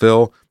to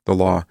fulfill the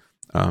law,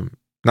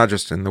 not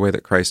just in the way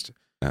that Christ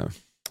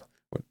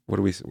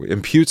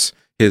imputes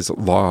his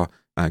law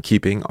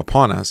keeping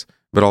upon us,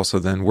 but also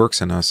then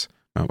works in us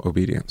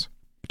obedience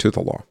to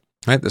the law.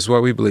 All right, this is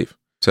what we believe.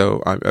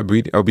 So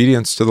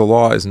obedience to the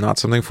law is not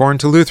something foreign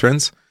to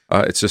Lutherans.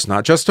 It's just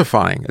not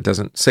justifying. It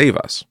doesn't save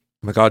us.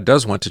 But God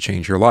does want to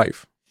change your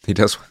life. He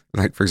does,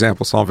 like, for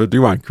example, Psalm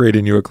 51, create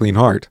in you a clean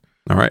heart.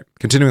 All right,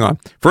 continuing on.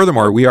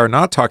 Furthermore, we are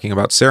not talking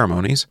about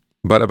ceremonies,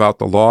 but about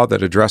the law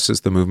that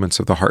addresses the movements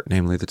of the heart,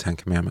 namely the Ten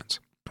Commandments.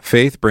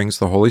 Faith brings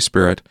the Holy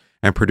Spirit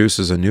and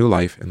produces a new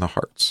life in the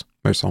hearts.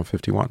 There's Psalm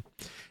 51.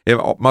 It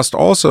must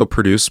also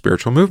produce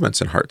spiritual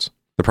movements in hearts.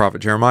 The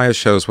prophet Jeremiah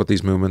shows what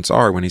these movements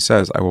are when he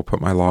says, I will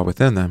put my law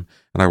within them,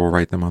 and I will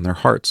write them on their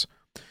hearts.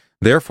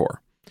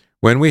 Therefore,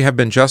 when we have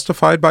been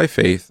justified by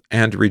faith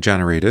and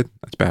regenerated,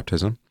 that's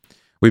baptism,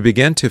 we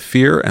begin to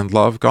fear and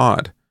love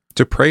God,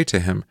 to pray to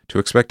Him, to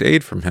expect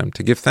aid from Him,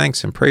 to give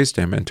thanks and praise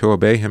to Him, and to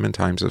obey Him in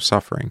times of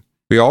suffering.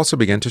 We also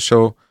begin to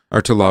show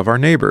or to love our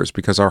neighbors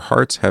because our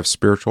hearts have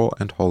spiritual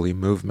and holy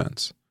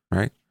movements,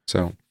 right?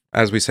 So,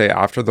 as we say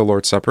after the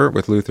Lord's Supper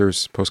with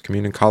Luther's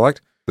post-communion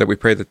collect, that we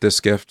pray that this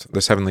gift,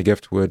 this heavenly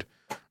gift, would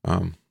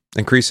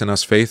increase in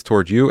us faith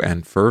toward you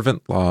and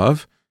fervent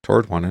love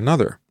toward one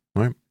another,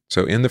 right?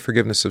 So in the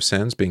forgiveness of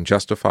sins, being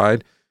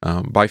justified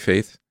by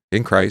faith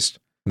in Christ,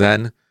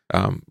 then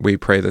we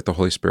pray that the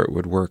Holy Spirit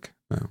would work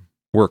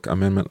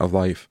amendment of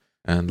life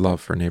and love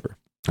for neighbor.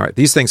 All right,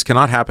 these things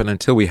cannot happen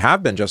until we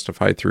have been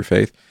justified through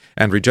faith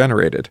and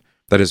regenerated.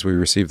 That is, we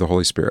receive the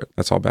Holy Spirit.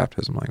 That's all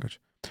baptism language.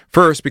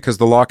 First, because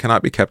the law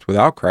cannot be kept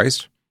without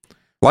Christ.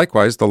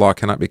 Likewise, the law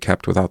cannot be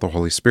kept without the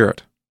Holy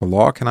Spirit. The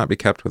law cannot be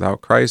kept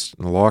without Christ,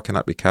 and the law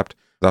cannot be kept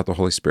without the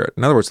Holy Spirit.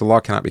 In other words, the law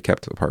cannot be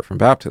kept apart from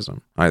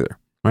baptism either,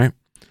 right?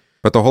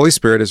 But the Holy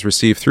Spirit is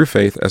received through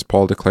faith, as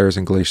Paul declares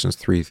in Galatians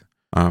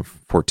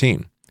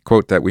 3:14,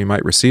 quote, that we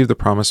might receive the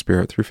promised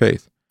Spirit through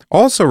faith.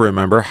 Also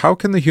remember, how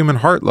can the human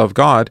heart love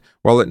God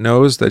while it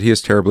knows that He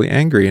is terribly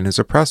angry and is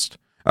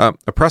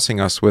oppressing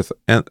us with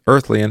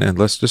earthly and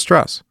endless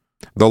distress?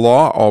 The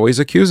law always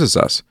accuses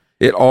us.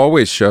 It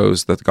always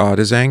shows that God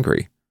is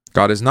angry.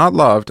 God is not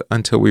loved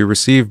until we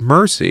receive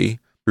mercy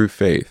through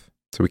faith.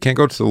 So we can't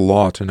go to the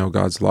law to know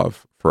God's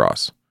love for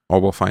us.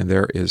 All we'll find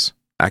there is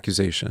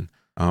accusation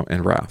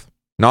and wrath.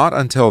 Not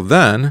until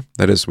then,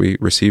 that is, we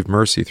receive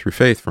mercy through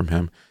faith from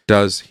Him,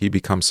 does He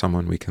become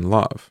someone we can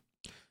love.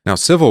 Now,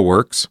 civil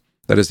works,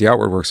 that is, the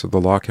outward works of the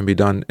law, can be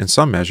done in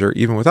some measure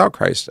even without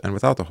Christ and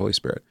without the Holy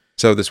Spirit.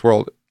 So this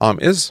world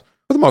is,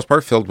 for the most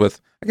part, filled with,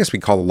 I guess we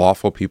call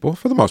lawful people,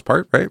 for the most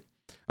part, right?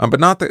 But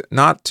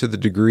not to the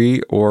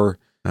degree or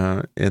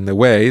in the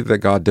way that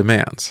God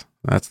demands.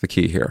 That's the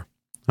key here.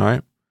 All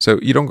right. So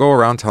you don't go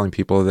around telling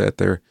people that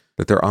they're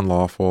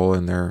unlawful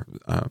and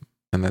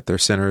that they're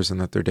sinners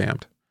and that they're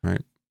damned,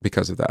 right?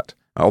 Because of that.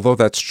 Although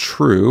that's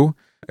true,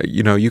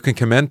 you can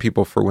commend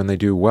people for when they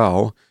do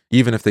well,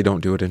 even if they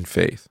don't do it in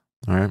faith.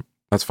 All right.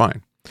 That's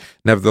fine.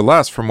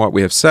 Nevertheless, from what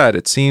we have said,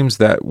 it seems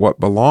that what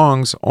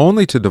belongs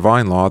only to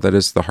divine law, that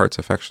is, the heart's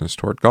affections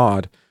toward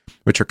God,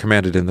 which are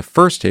commanded in the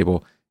first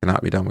table,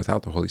 cannot be done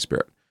without the Holy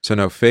Spirit. So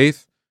no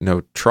faith,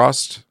 no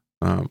trust,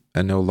 and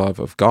no love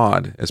of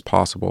God is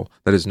possible.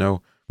 That is,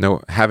 no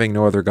having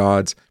no other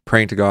gods,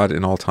 praying to God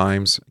in all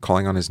times,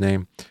 calling on His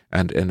name,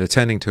 and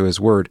attending to His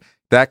word.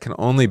 That can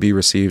only be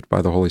received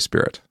by the Holy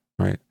Spirit,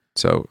 right?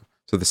 So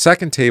the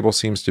second table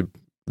seems to,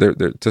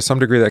 to some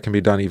degree, that can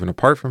be done even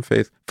apart from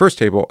faith. First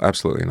table,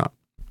 absolutely not.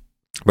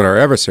 But our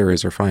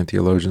adversaries are fine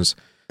theologians.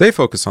 They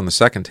focus on the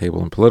second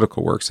table in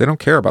political works. They don't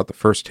care about the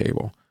first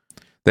table.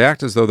 They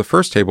act as though the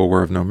first table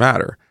were of no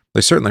matter.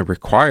 They certainly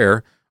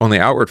require only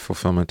outward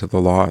fulfillment of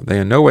the law. They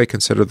in no way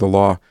consider the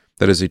law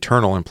that is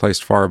eternal and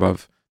placed far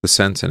above the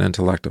sense and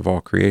intellect of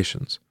all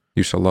creations.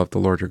 You shall love the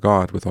Lord your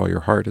God with all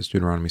your heart, as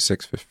Deuteronomy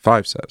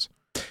 6:5 says.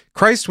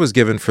 Christ was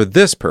given for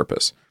this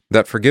purpose,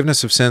 that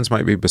forgiveness of sins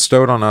might be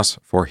bestowed on us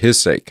for His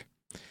sake.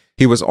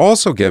 He was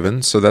also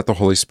given so that the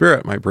Holy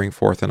Spirit might bring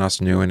forth in us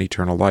new and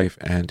eternal life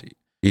and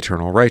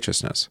eternal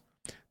righteousness.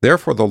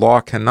 Therefore, the law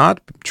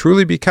cannot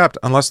truly be kept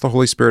unless the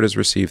Holy Spirit is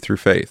received through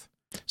faith.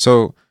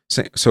 So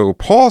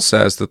Paul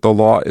says that the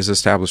law is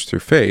established through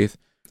faith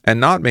and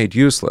not made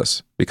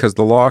useless, because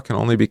the law can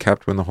only be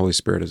kept when the Holy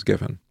Spirit is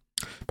given.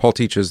 Paul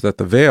teaches that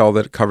the veil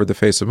that covered the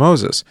face of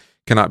Moses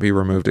cannot be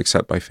removed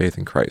except by faith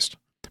in Christ,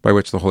 by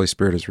which the Holy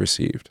Spirit is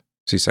received.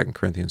 See 2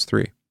 Corinthians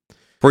 3.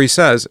 For he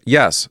says,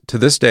 yes, to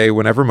this day,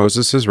 whenever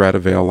Moses is read, a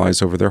veil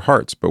lies over their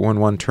hearts, but when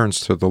one turns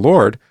to the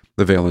Lord,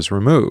 the veil is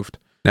removed.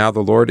 Now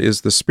the Lord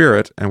is the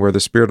Spirit, and where the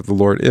Spirit of the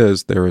Lord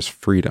is, there is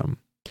freedom.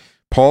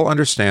 Paul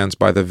understands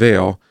by the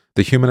veil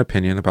the human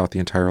opinion about the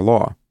entire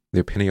law.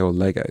 The opinio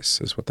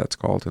leges is what that's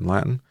called in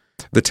Latin.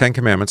 The Ten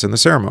Commandments and the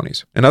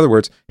ceremonies. In other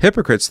words,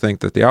 hypocrites think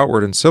that the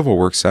outward and civil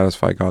works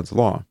satisfy God's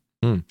law,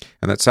 and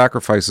that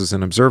sacrifices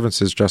and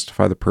observances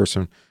justify the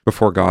person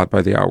before God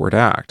by the outward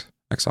act.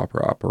 Ex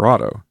opere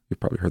operato. You've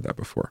probably heard that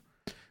before.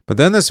 But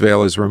then this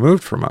veil is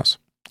removed from us.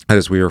 That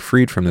is, we are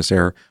freed from this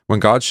error when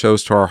God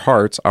shows to our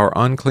hearts our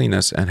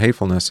uncleanness and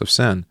hatefulness of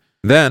sin.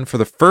 Then, for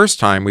the first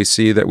time, we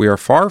see that we are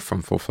far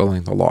from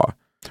fulfilling the law.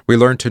 We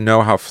learn to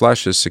know how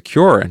flesh is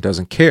secure and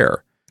doesn't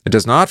care. It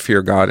does not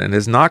fear God and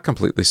is not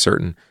completely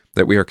certain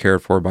that we are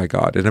cared for by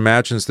God. It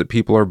imagines that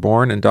people are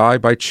born and die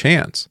by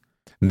chance.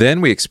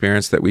 Then we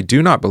experience that we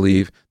do not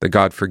believe that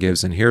God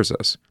forgives and hears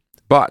us.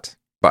 But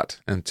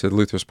and to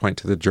Luther's point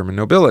to the German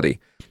nobility,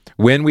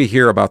 when we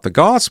hear about the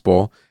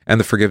gospel and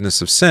the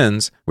forgiveness of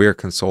sins, we are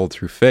consoled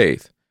through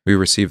faith. We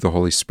receive the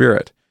Holy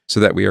Spirit so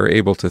that we are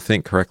able to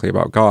think correctly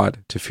about God,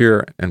 to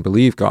fear and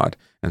believe God,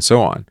 and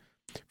so on.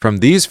 From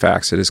these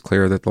facts, it is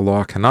clear that the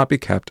law cannot be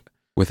kept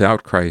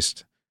without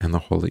Christ and the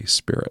Holy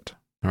Spirit.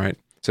 All right.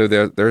 So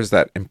there's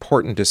that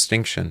important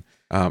distinction,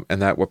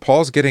 and that what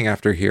Paul's getting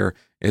after here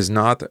is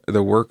not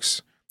the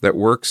works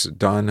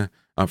done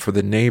for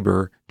the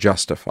neighbor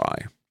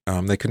justify.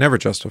 They could never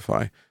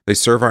justify. They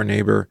serve our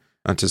neighbor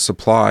to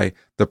supply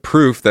the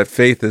proof that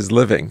faith is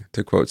living,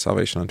 to quote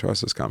Salvation unto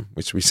us has come,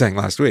 which we sang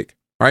last week,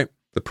 right?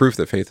 The proof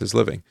that faith is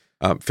living.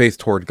 Faith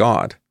toward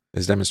God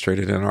is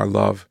demonstrated in our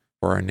love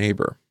for our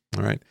neighbor,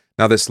 all right?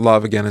 Now, this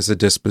love, again, is a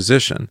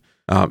disposition.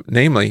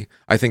 Namely,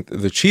 I think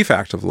the chief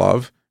act of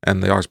love,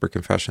 and the Augsburg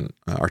Confession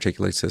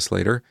articulates this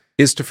later,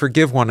 is to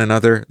forgive one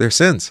another their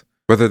sins,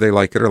 whether they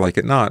like it or like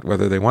it not,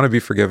 whether they want to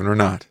be forgiven or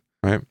not,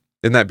 right?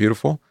 Isn't that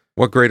beautiful?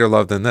 What greater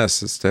love than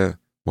this is to,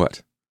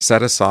 what?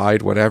 Set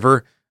aside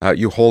whatever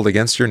you hold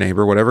against your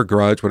neighbor, whatever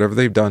grudge, whatever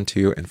they've done to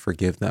you, and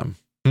forgive them.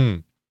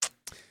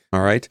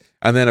 All right?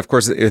 And then, of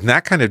course, in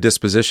that kind of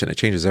disposition, it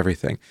changes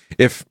everything.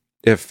 If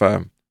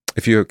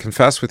you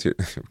confess with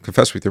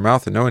your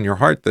mouth and know in your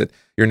heart that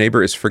your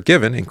neighbor is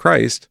forgiven in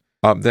Christ,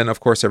 then, of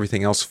course,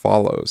 everything else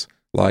follows,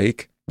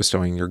 like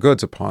bestowing your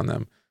goods upon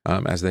them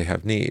as they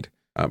have need,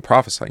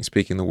 prophesying,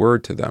 speaking the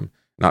word to them,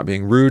 not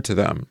being rude to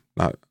them,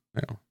 not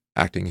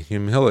acting in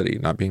humility,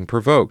 not being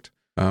provoked,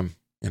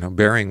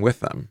 bearing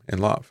with them in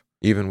love,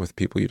 even with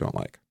people you don't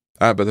like.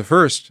 But the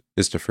first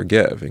is to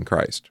forgive in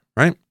Christ,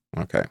 right?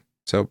 Okay.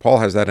 So Paul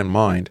has that in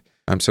mind.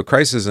 So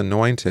Christ is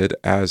anointed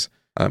as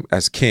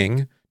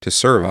king to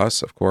serve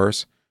us, of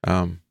course,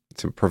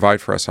 to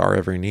provide for us our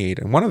every need.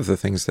 And one of the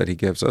things that he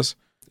gives us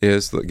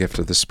is the gift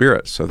of the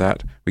Spirit, so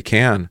that we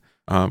can,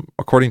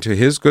 according to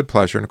his good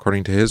pleasure and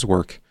according to his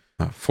work,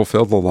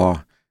 fulfill the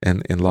law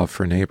in love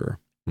for neighbor.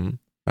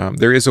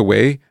 There is a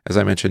way, as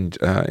I mentioned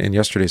in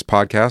yesterday's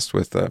podcast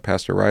with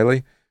Pastor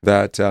Riley,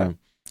 that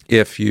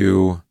if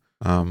you,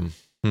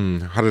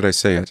 how did I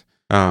say it?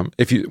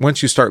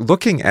 Once you start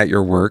looking at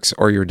your works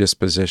or your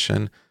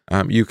disposition,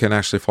 you can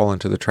actually fall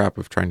into the trap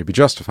of trying to be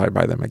justified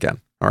by them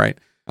again. All right.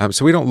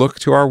 So we don't look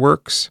to our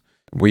works.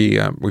 We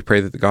pray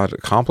that God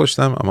accomplish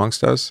them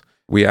amongst us.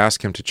 We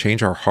ask Him to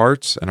change our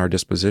hearts and our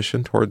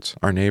disposition towards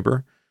our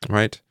neighbor.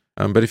 Right.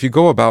 But if you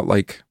go about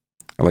like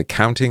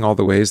counting all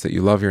the ways that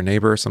you love your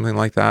neighbor or something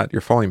like that,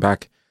 you're falling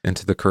back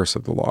into the curse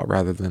of the law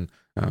rather than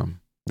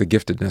the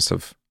giftedness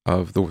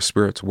of the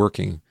Spirit's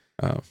working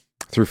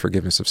through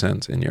forgiveness of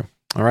sins in you.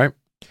 All right.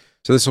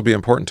 So this will be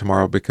important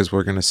tomorrow because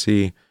we're going to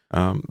see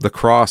the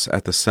cross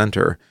at the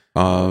center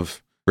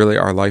of really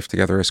our life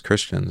together as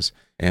Christians.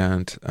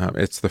 And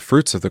it's the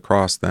fruits of the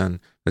cross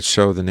then that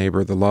show the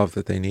neighbor the love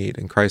that they need.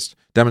 And Christ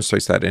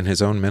demonstrates that in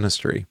his own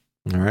ministry.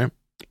 All right.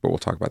 But we'll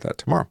talk about that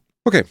tomorrow.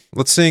 Okay.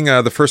 Let's sing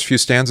the first few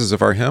stanzas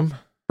of our hymn,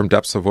 From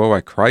Depths of Woe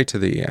I Cry to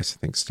Thee. I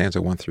think stanza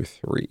 1 through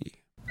 3.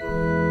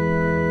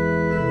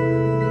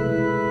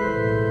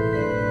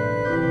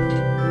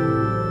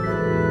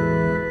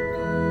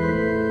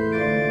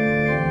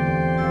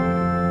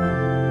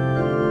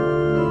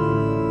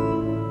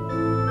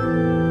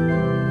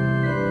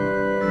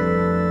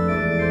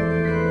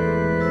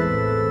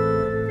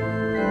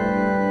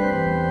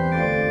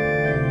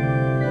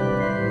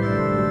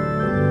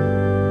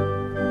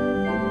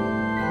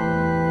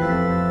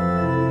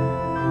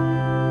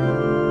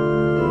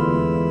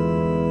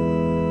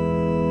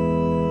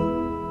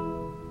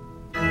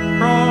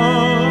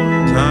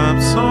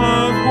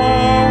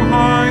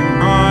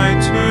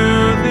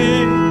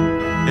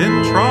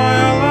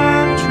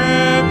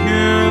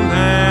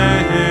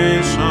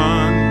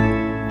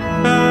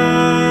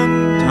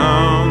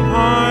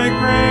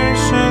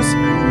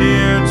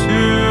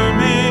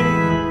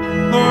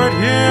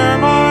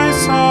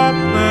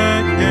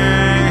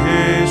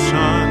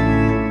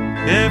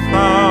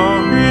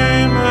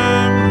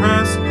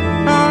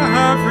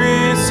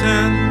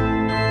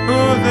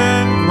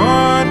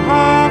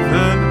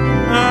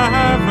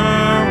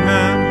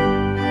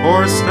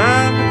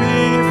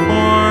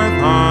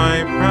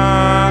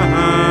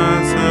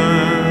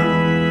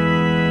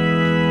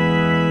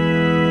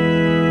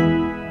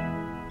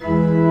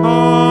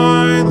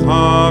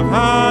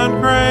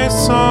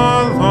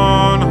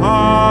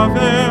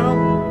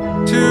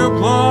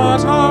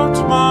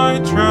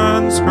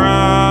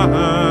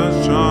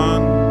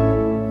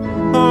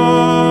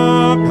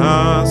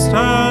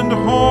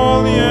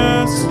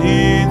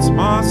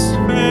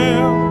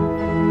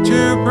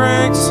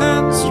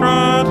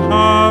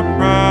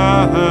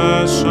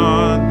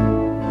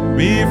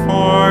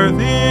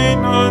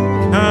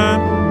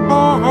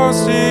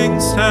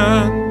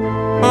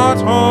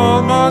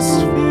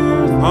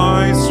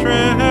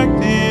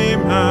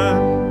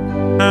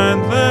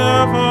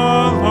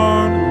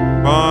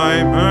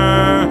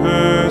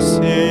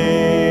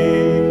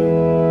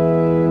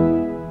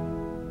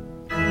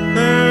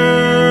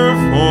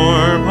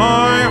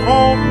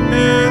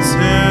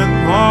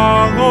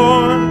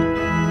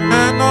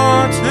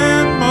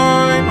 In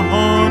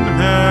mine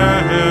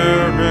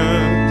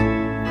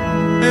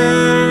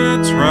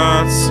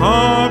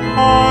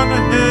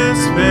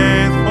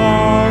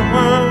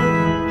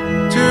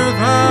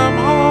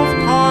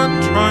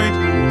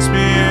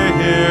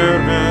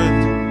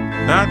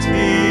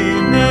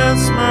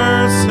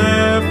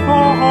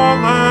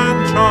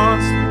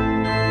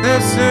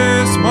This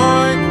is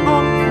my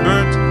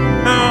comfort,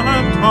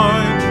 and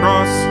my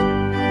trust,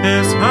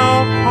 His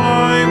help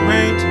I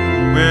wait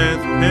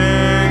with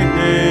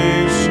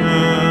patience.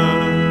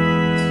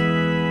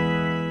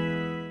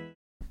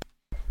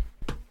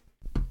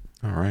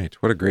 All right,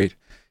 what a great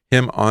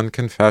hymn on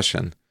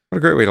confession. What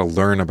a great way to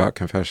learn about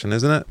confession,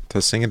 isn't it?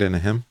 To sing it in a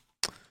hymn.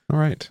 All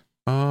right,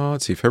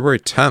 let's see, February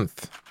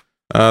 10th.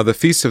 The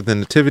Feast of the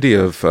Nativity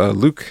of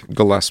Luke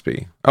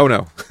Gillespie. Oh,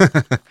 no.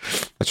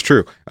 That's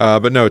true.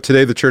 But no,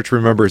 today the church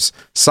remembers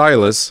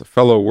Silas,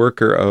 fellow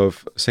worker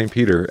of St.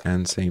 Peter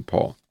and St.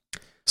 Paul.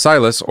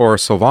 Silas, or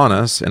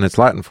Silvanus in its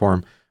Latin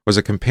form, was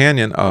a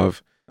companion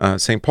of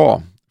St.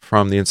 Paul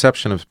from the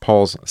inception of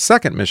Paul's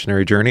second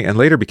missionary journey and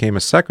later became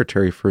a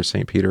secretary for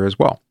St. Peter as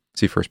well.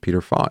 See 1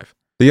 Peter 5.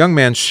 The young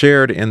man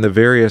shared in the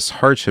various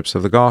hardships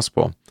of the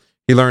gospel.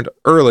 He learned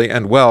early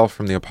and well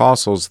from the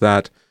apostles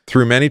that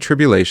through many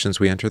tribulations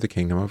we enter the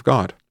kingdom of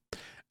God.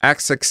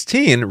 Acts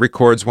 16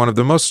 records one of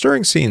the most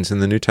stirring scenes in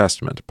the New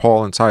Testament.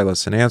 Paul and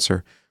Silas, in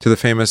answer to the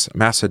famous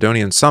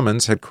Macedonian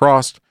summons, had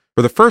crossed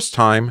for the first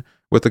time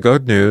with the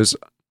good news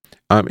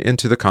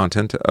into the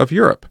continent of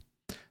Europe.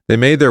 They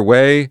made their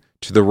way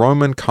to the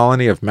Roman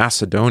colony of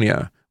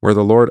Macedonia, where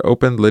the Lord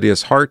opened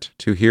Lydia's heart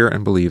to hear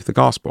and believe the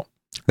gospel.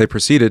 They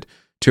proceeded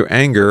to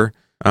anger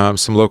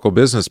some local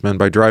businessmen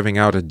by driving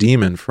out a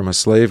demon from a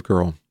slave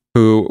girl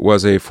who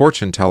was a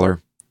fortune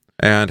teller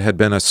and had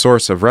been a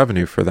source of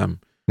revenue for them.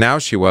 Now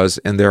she was,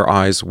 in their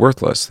eyes,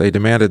 worthless. They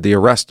demanded the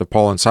arrest of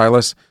Paul and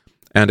Silas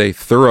and a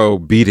thorough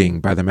beating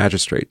by the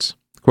magistrates.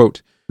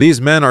 Quote,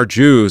 "These men are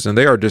Jews, and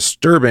they are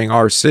disturbing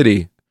our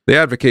city. They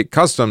advocate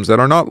customs that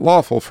are not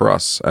lawful for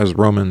us as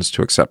Romans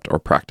to accept or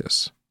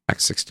practice."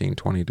 Acts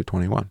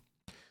 16:20-21.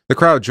 The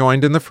crowd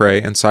joined in the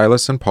fray, and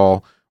Silas and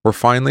Paul were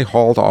finally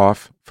hauled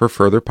off for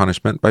further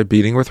punishment by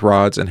beating with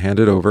rods and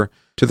handed over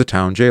to the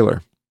town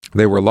jailer.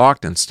 They were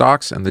locked in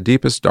stocks in the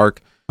deepest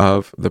dark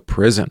of the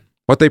prison.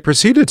 What they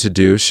proceeded to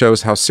do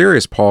shows how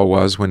serious Paul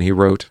was when he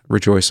wrote,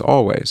 "Rejoice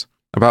always."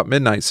 About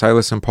midnight,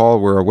 Silas and Paul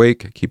were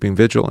awake, keeping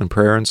vigil in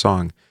prayer and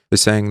song. They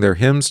sang their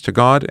hymns to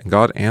God, and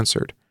God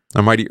answered.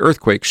 A mighty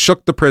earthquake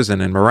shook the prison,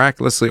 and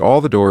miraculously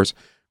all the doors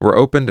were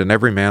opened and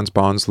every man's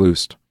bonds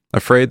loosed.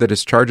 Afraid that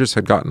his charges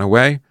had gotten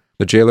away,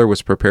 the jailer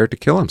was prepared to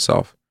kill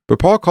himself. But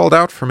Paul called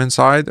out from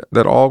inside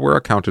that all were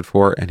accounted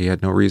for, and he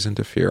had no reason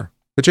to fear.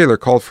 The jailer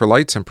called for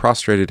lights and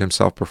prostrated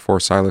himself before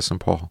Silas and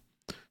Paul.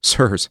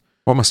 "Sirs,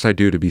 what must I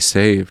do to be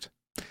saved?"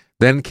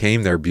 Then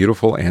came their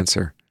beautiful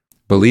answer.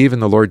 "Believe in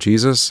the Lord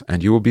Jesus,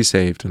 and you will be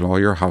saved, and all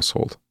your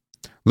household."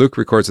 Luke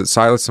records that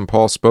Silas and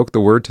Paul spoke the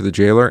word to the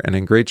jailer, and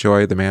in great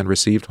joy the man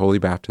received holy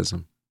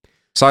baptism.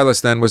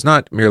 Silas then was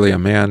not merely a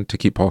man to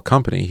keep Paul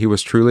company. He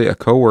was truly a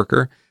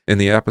co-worker in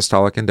the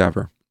apostolic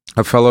endeavor,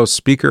 a fellow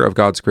speaker of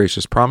God's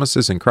gracious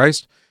promises in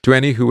Christ to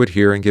any who would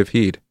hear and give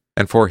heed.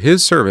 And for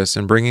his service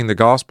in bringing the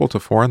gospel to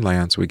foreign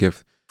lands, we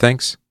give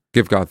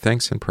God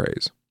thanks and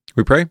praise.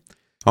 We pray,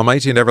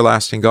 Almighty and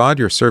everlasting God,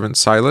 your servant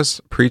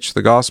Silas preached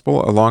the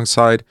gospel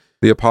alongside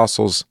the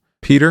apostles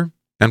Peter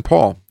and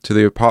Paul to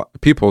the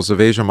peoples of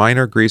Asia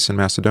Minor, Greece, and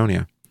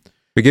Macedonia.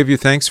 We give you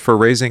thanks for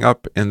raising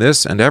up in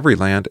this and every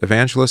land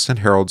evangelists and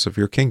heralds of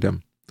your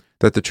kingdom,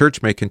 that the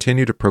church may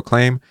continue to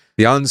proclaim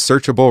the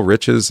unsearchable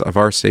riches of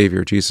our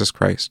Savior, Jesus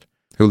Christ,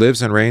 who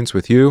lives and reigns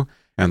with you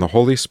and the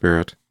Holy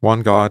Spirit,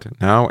 one God,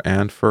 now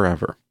and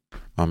forever.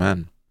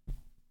 Amen.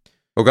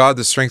 O God,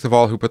 the strength of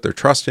all who put their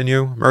trust in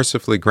you,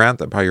 mercifully grant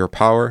that by your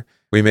power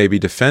we may be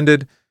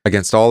defended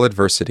against all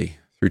adversity.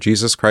 Through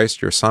Jesus Christ,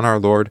 your Son, our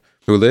Lord,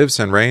 who lives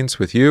and reigns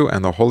with you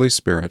and the Holy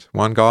Spirit,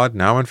 one God,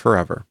 now and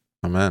forever.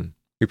 Amen.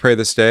 We pray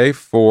this day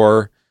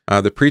for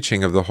the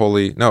preaching of the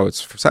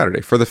it's for Saturday,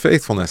 for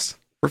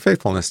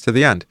faithfulness to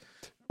the end.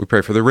 We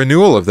pray for the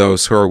renewal of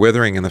those who are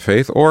withering in the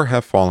faith or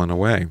have fallen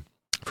away,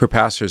 for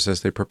pastors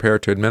as they prepare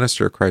to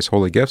administer Christ's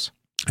holy gifts,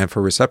 and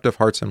for receptive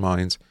hearts and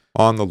minds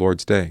on the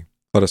Lord's day.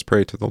 Let us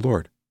pray to the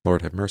Lord.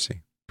 Lord, have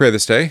mercy. Pray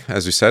this day,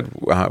 as we said,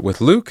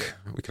 with Luke.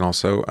 We can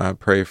also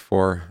pray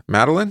for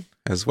Madeline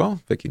as well.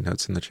 Vicky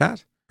notes in the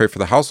chat. Pray for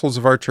the households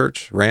of our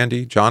church,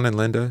 Randy, John and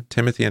Linda,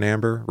 Timothy and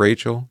Amber,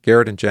 Rachel,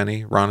 Garrett and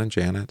Jenny, Ron and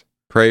Janet.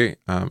 Pray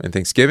in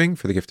thanksgiving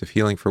for the gift of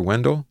healing for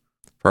Wendell,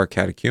 for our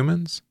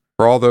catechumens,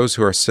 for all those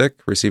who are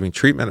sick, receiving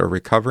treatment or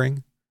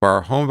recovering, for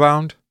our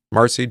homebound,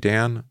 Marcy,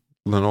 Dan,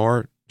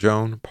 Lenore,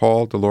 Joan,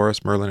 Paul,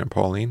 Dolores, Merlin, and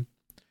Pauline,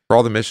 for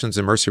all the missions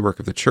and mercy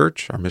work of the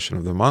church, our mission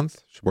of the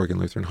month, Sheboygan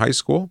Lutheran High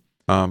School,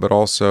 but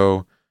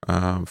also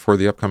for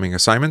the upcoming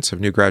assignments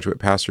of new graduate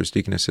pastors,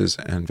 deaconesses,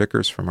 and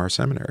vicars from our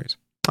seminaries.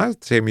 I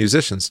would say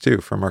musicians, too,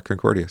 from our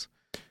Concordias.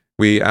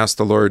 We ask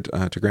the Lord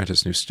to grant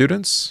us new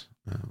students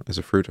as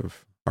a fruit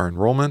of our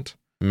enrollment,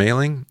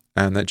 mailing,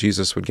 and that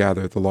Jesus would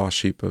gather the lost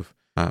sheep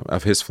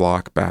of his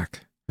flock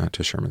back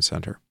to Sherman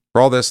Center.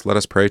 For all this, let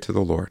us pray to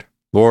the Lord.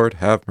 Lord,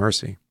 have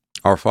mercy.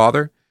 Our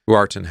Father, who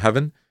art in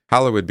heaven,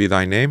 hallowed be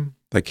thy name.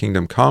 Thy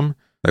kingdom come,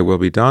 thy will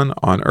be done,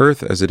 on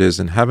earth as it is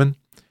in heaven.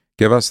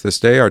 Give us this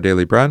day our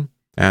daily bread,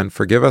 and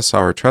forgive us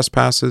our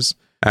trespasses,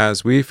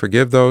 as we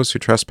forgive those who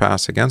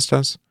trespass against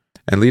us.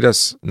 And lead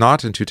us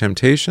not into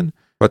temptation,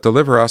 but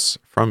deliver us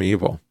from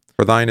evil.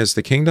 For thine is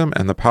the kingdom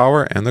and the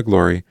power and the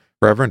glory,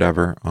 forever and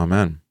ever.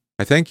 Amen.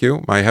 I thank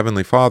you, my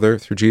heavenly Father,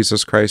 through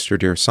Jesus Christ, your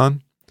dear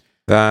Son,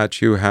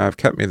 that you have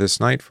kept me this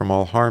night from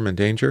all harm and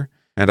danger,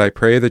 and I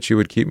pray that you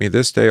would keep me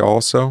this day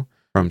also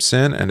from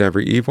sin and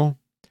every evil,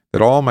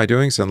 that all my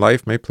doings in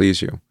life may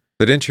please you.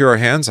 That into your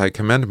hands I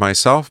commend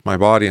myself, my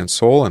body and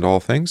soul, and all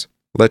things.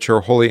 Let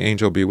your holy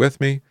angel be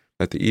with me,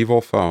 that the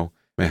evil foe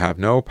may have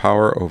no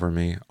power over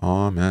me.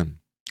 Amen.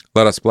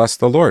 Let us bless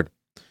the Lord.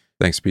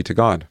 Thanks be to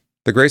God.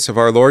 The grace of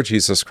our Lord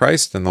Jesus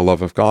Christ, and the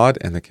love of God,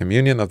 and the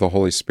communion of the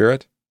Holy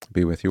Spirit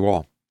be with you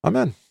all.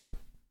 Amen.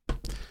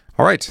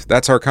 All right,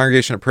 that's our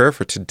congregation of prayer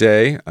for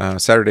today,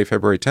 Saturday,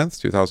 February 10th,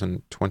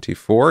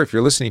 2024. If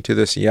you're listening to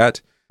this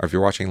yet, or if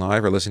you're watching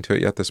live or listening to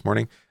it yet this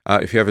morning,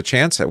 if you have a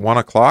chance at 1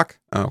 o'clock,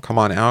 come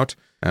on out.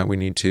 We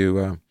need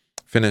to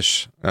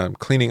finish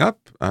cleaning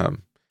up.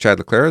 Chad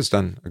Leclerc has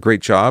done a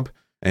great job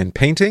in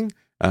painting.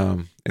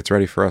 It's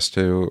ready for us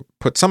to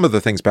put some of the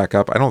things back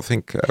up. I don't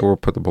think we'll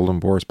put the bulletin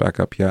boards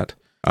back up yet,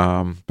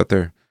 but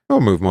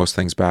we'll move most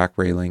things back,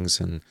 railings,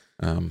 and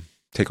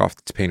take off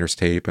the painter's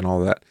tape and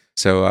all that.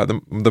 So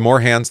the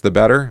more hands, the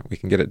better. We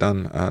can get it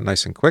done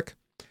nice and quick.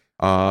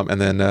 And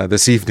then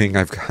this evening,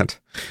 I've got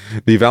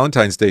the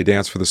Valentine's Day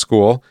dance for the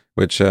school,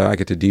 which I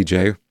get to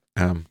DJ,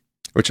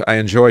 which I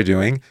enjoy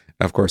doing.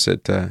 Of course,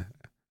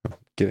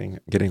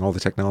 getting all the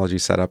technology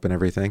set up and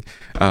everything,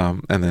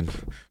 and then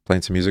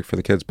playing some music for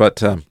the kids.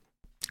 But of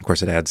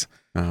course, it adds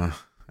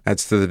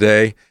to the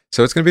day.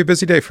 So it's going to be a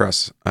busy day for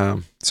us.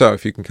 So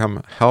if you can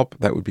come help,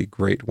 that would be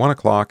great. 1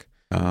 o'clock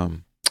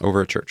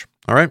over at church.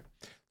 All right.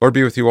 Lord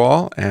be with you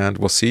all, and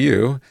we'll see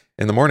you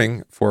in the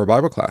morning for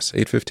Bible class,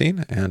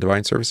 8:15, and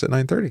divine service at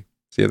 9:30.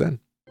 See you then.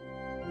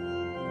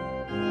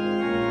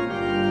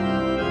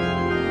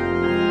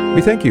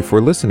 We thank you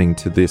for listening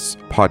to this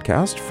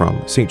podcast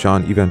from St.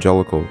 John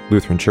Evangelical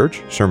Lutheran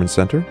Church, Sherman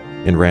Center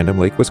in Random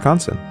Lake,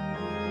 Wisconsin.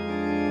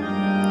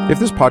 If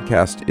this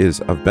podcast is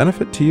of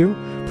benefit to you,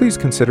 please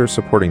consider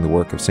supporting the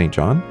work of St.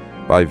 John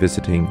by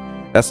visiting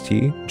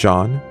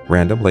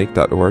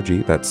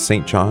stjohnrandomlake.org. That's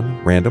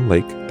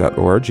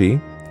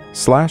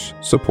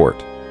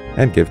stjohnrandomlake.org/support,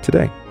 and give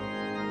today.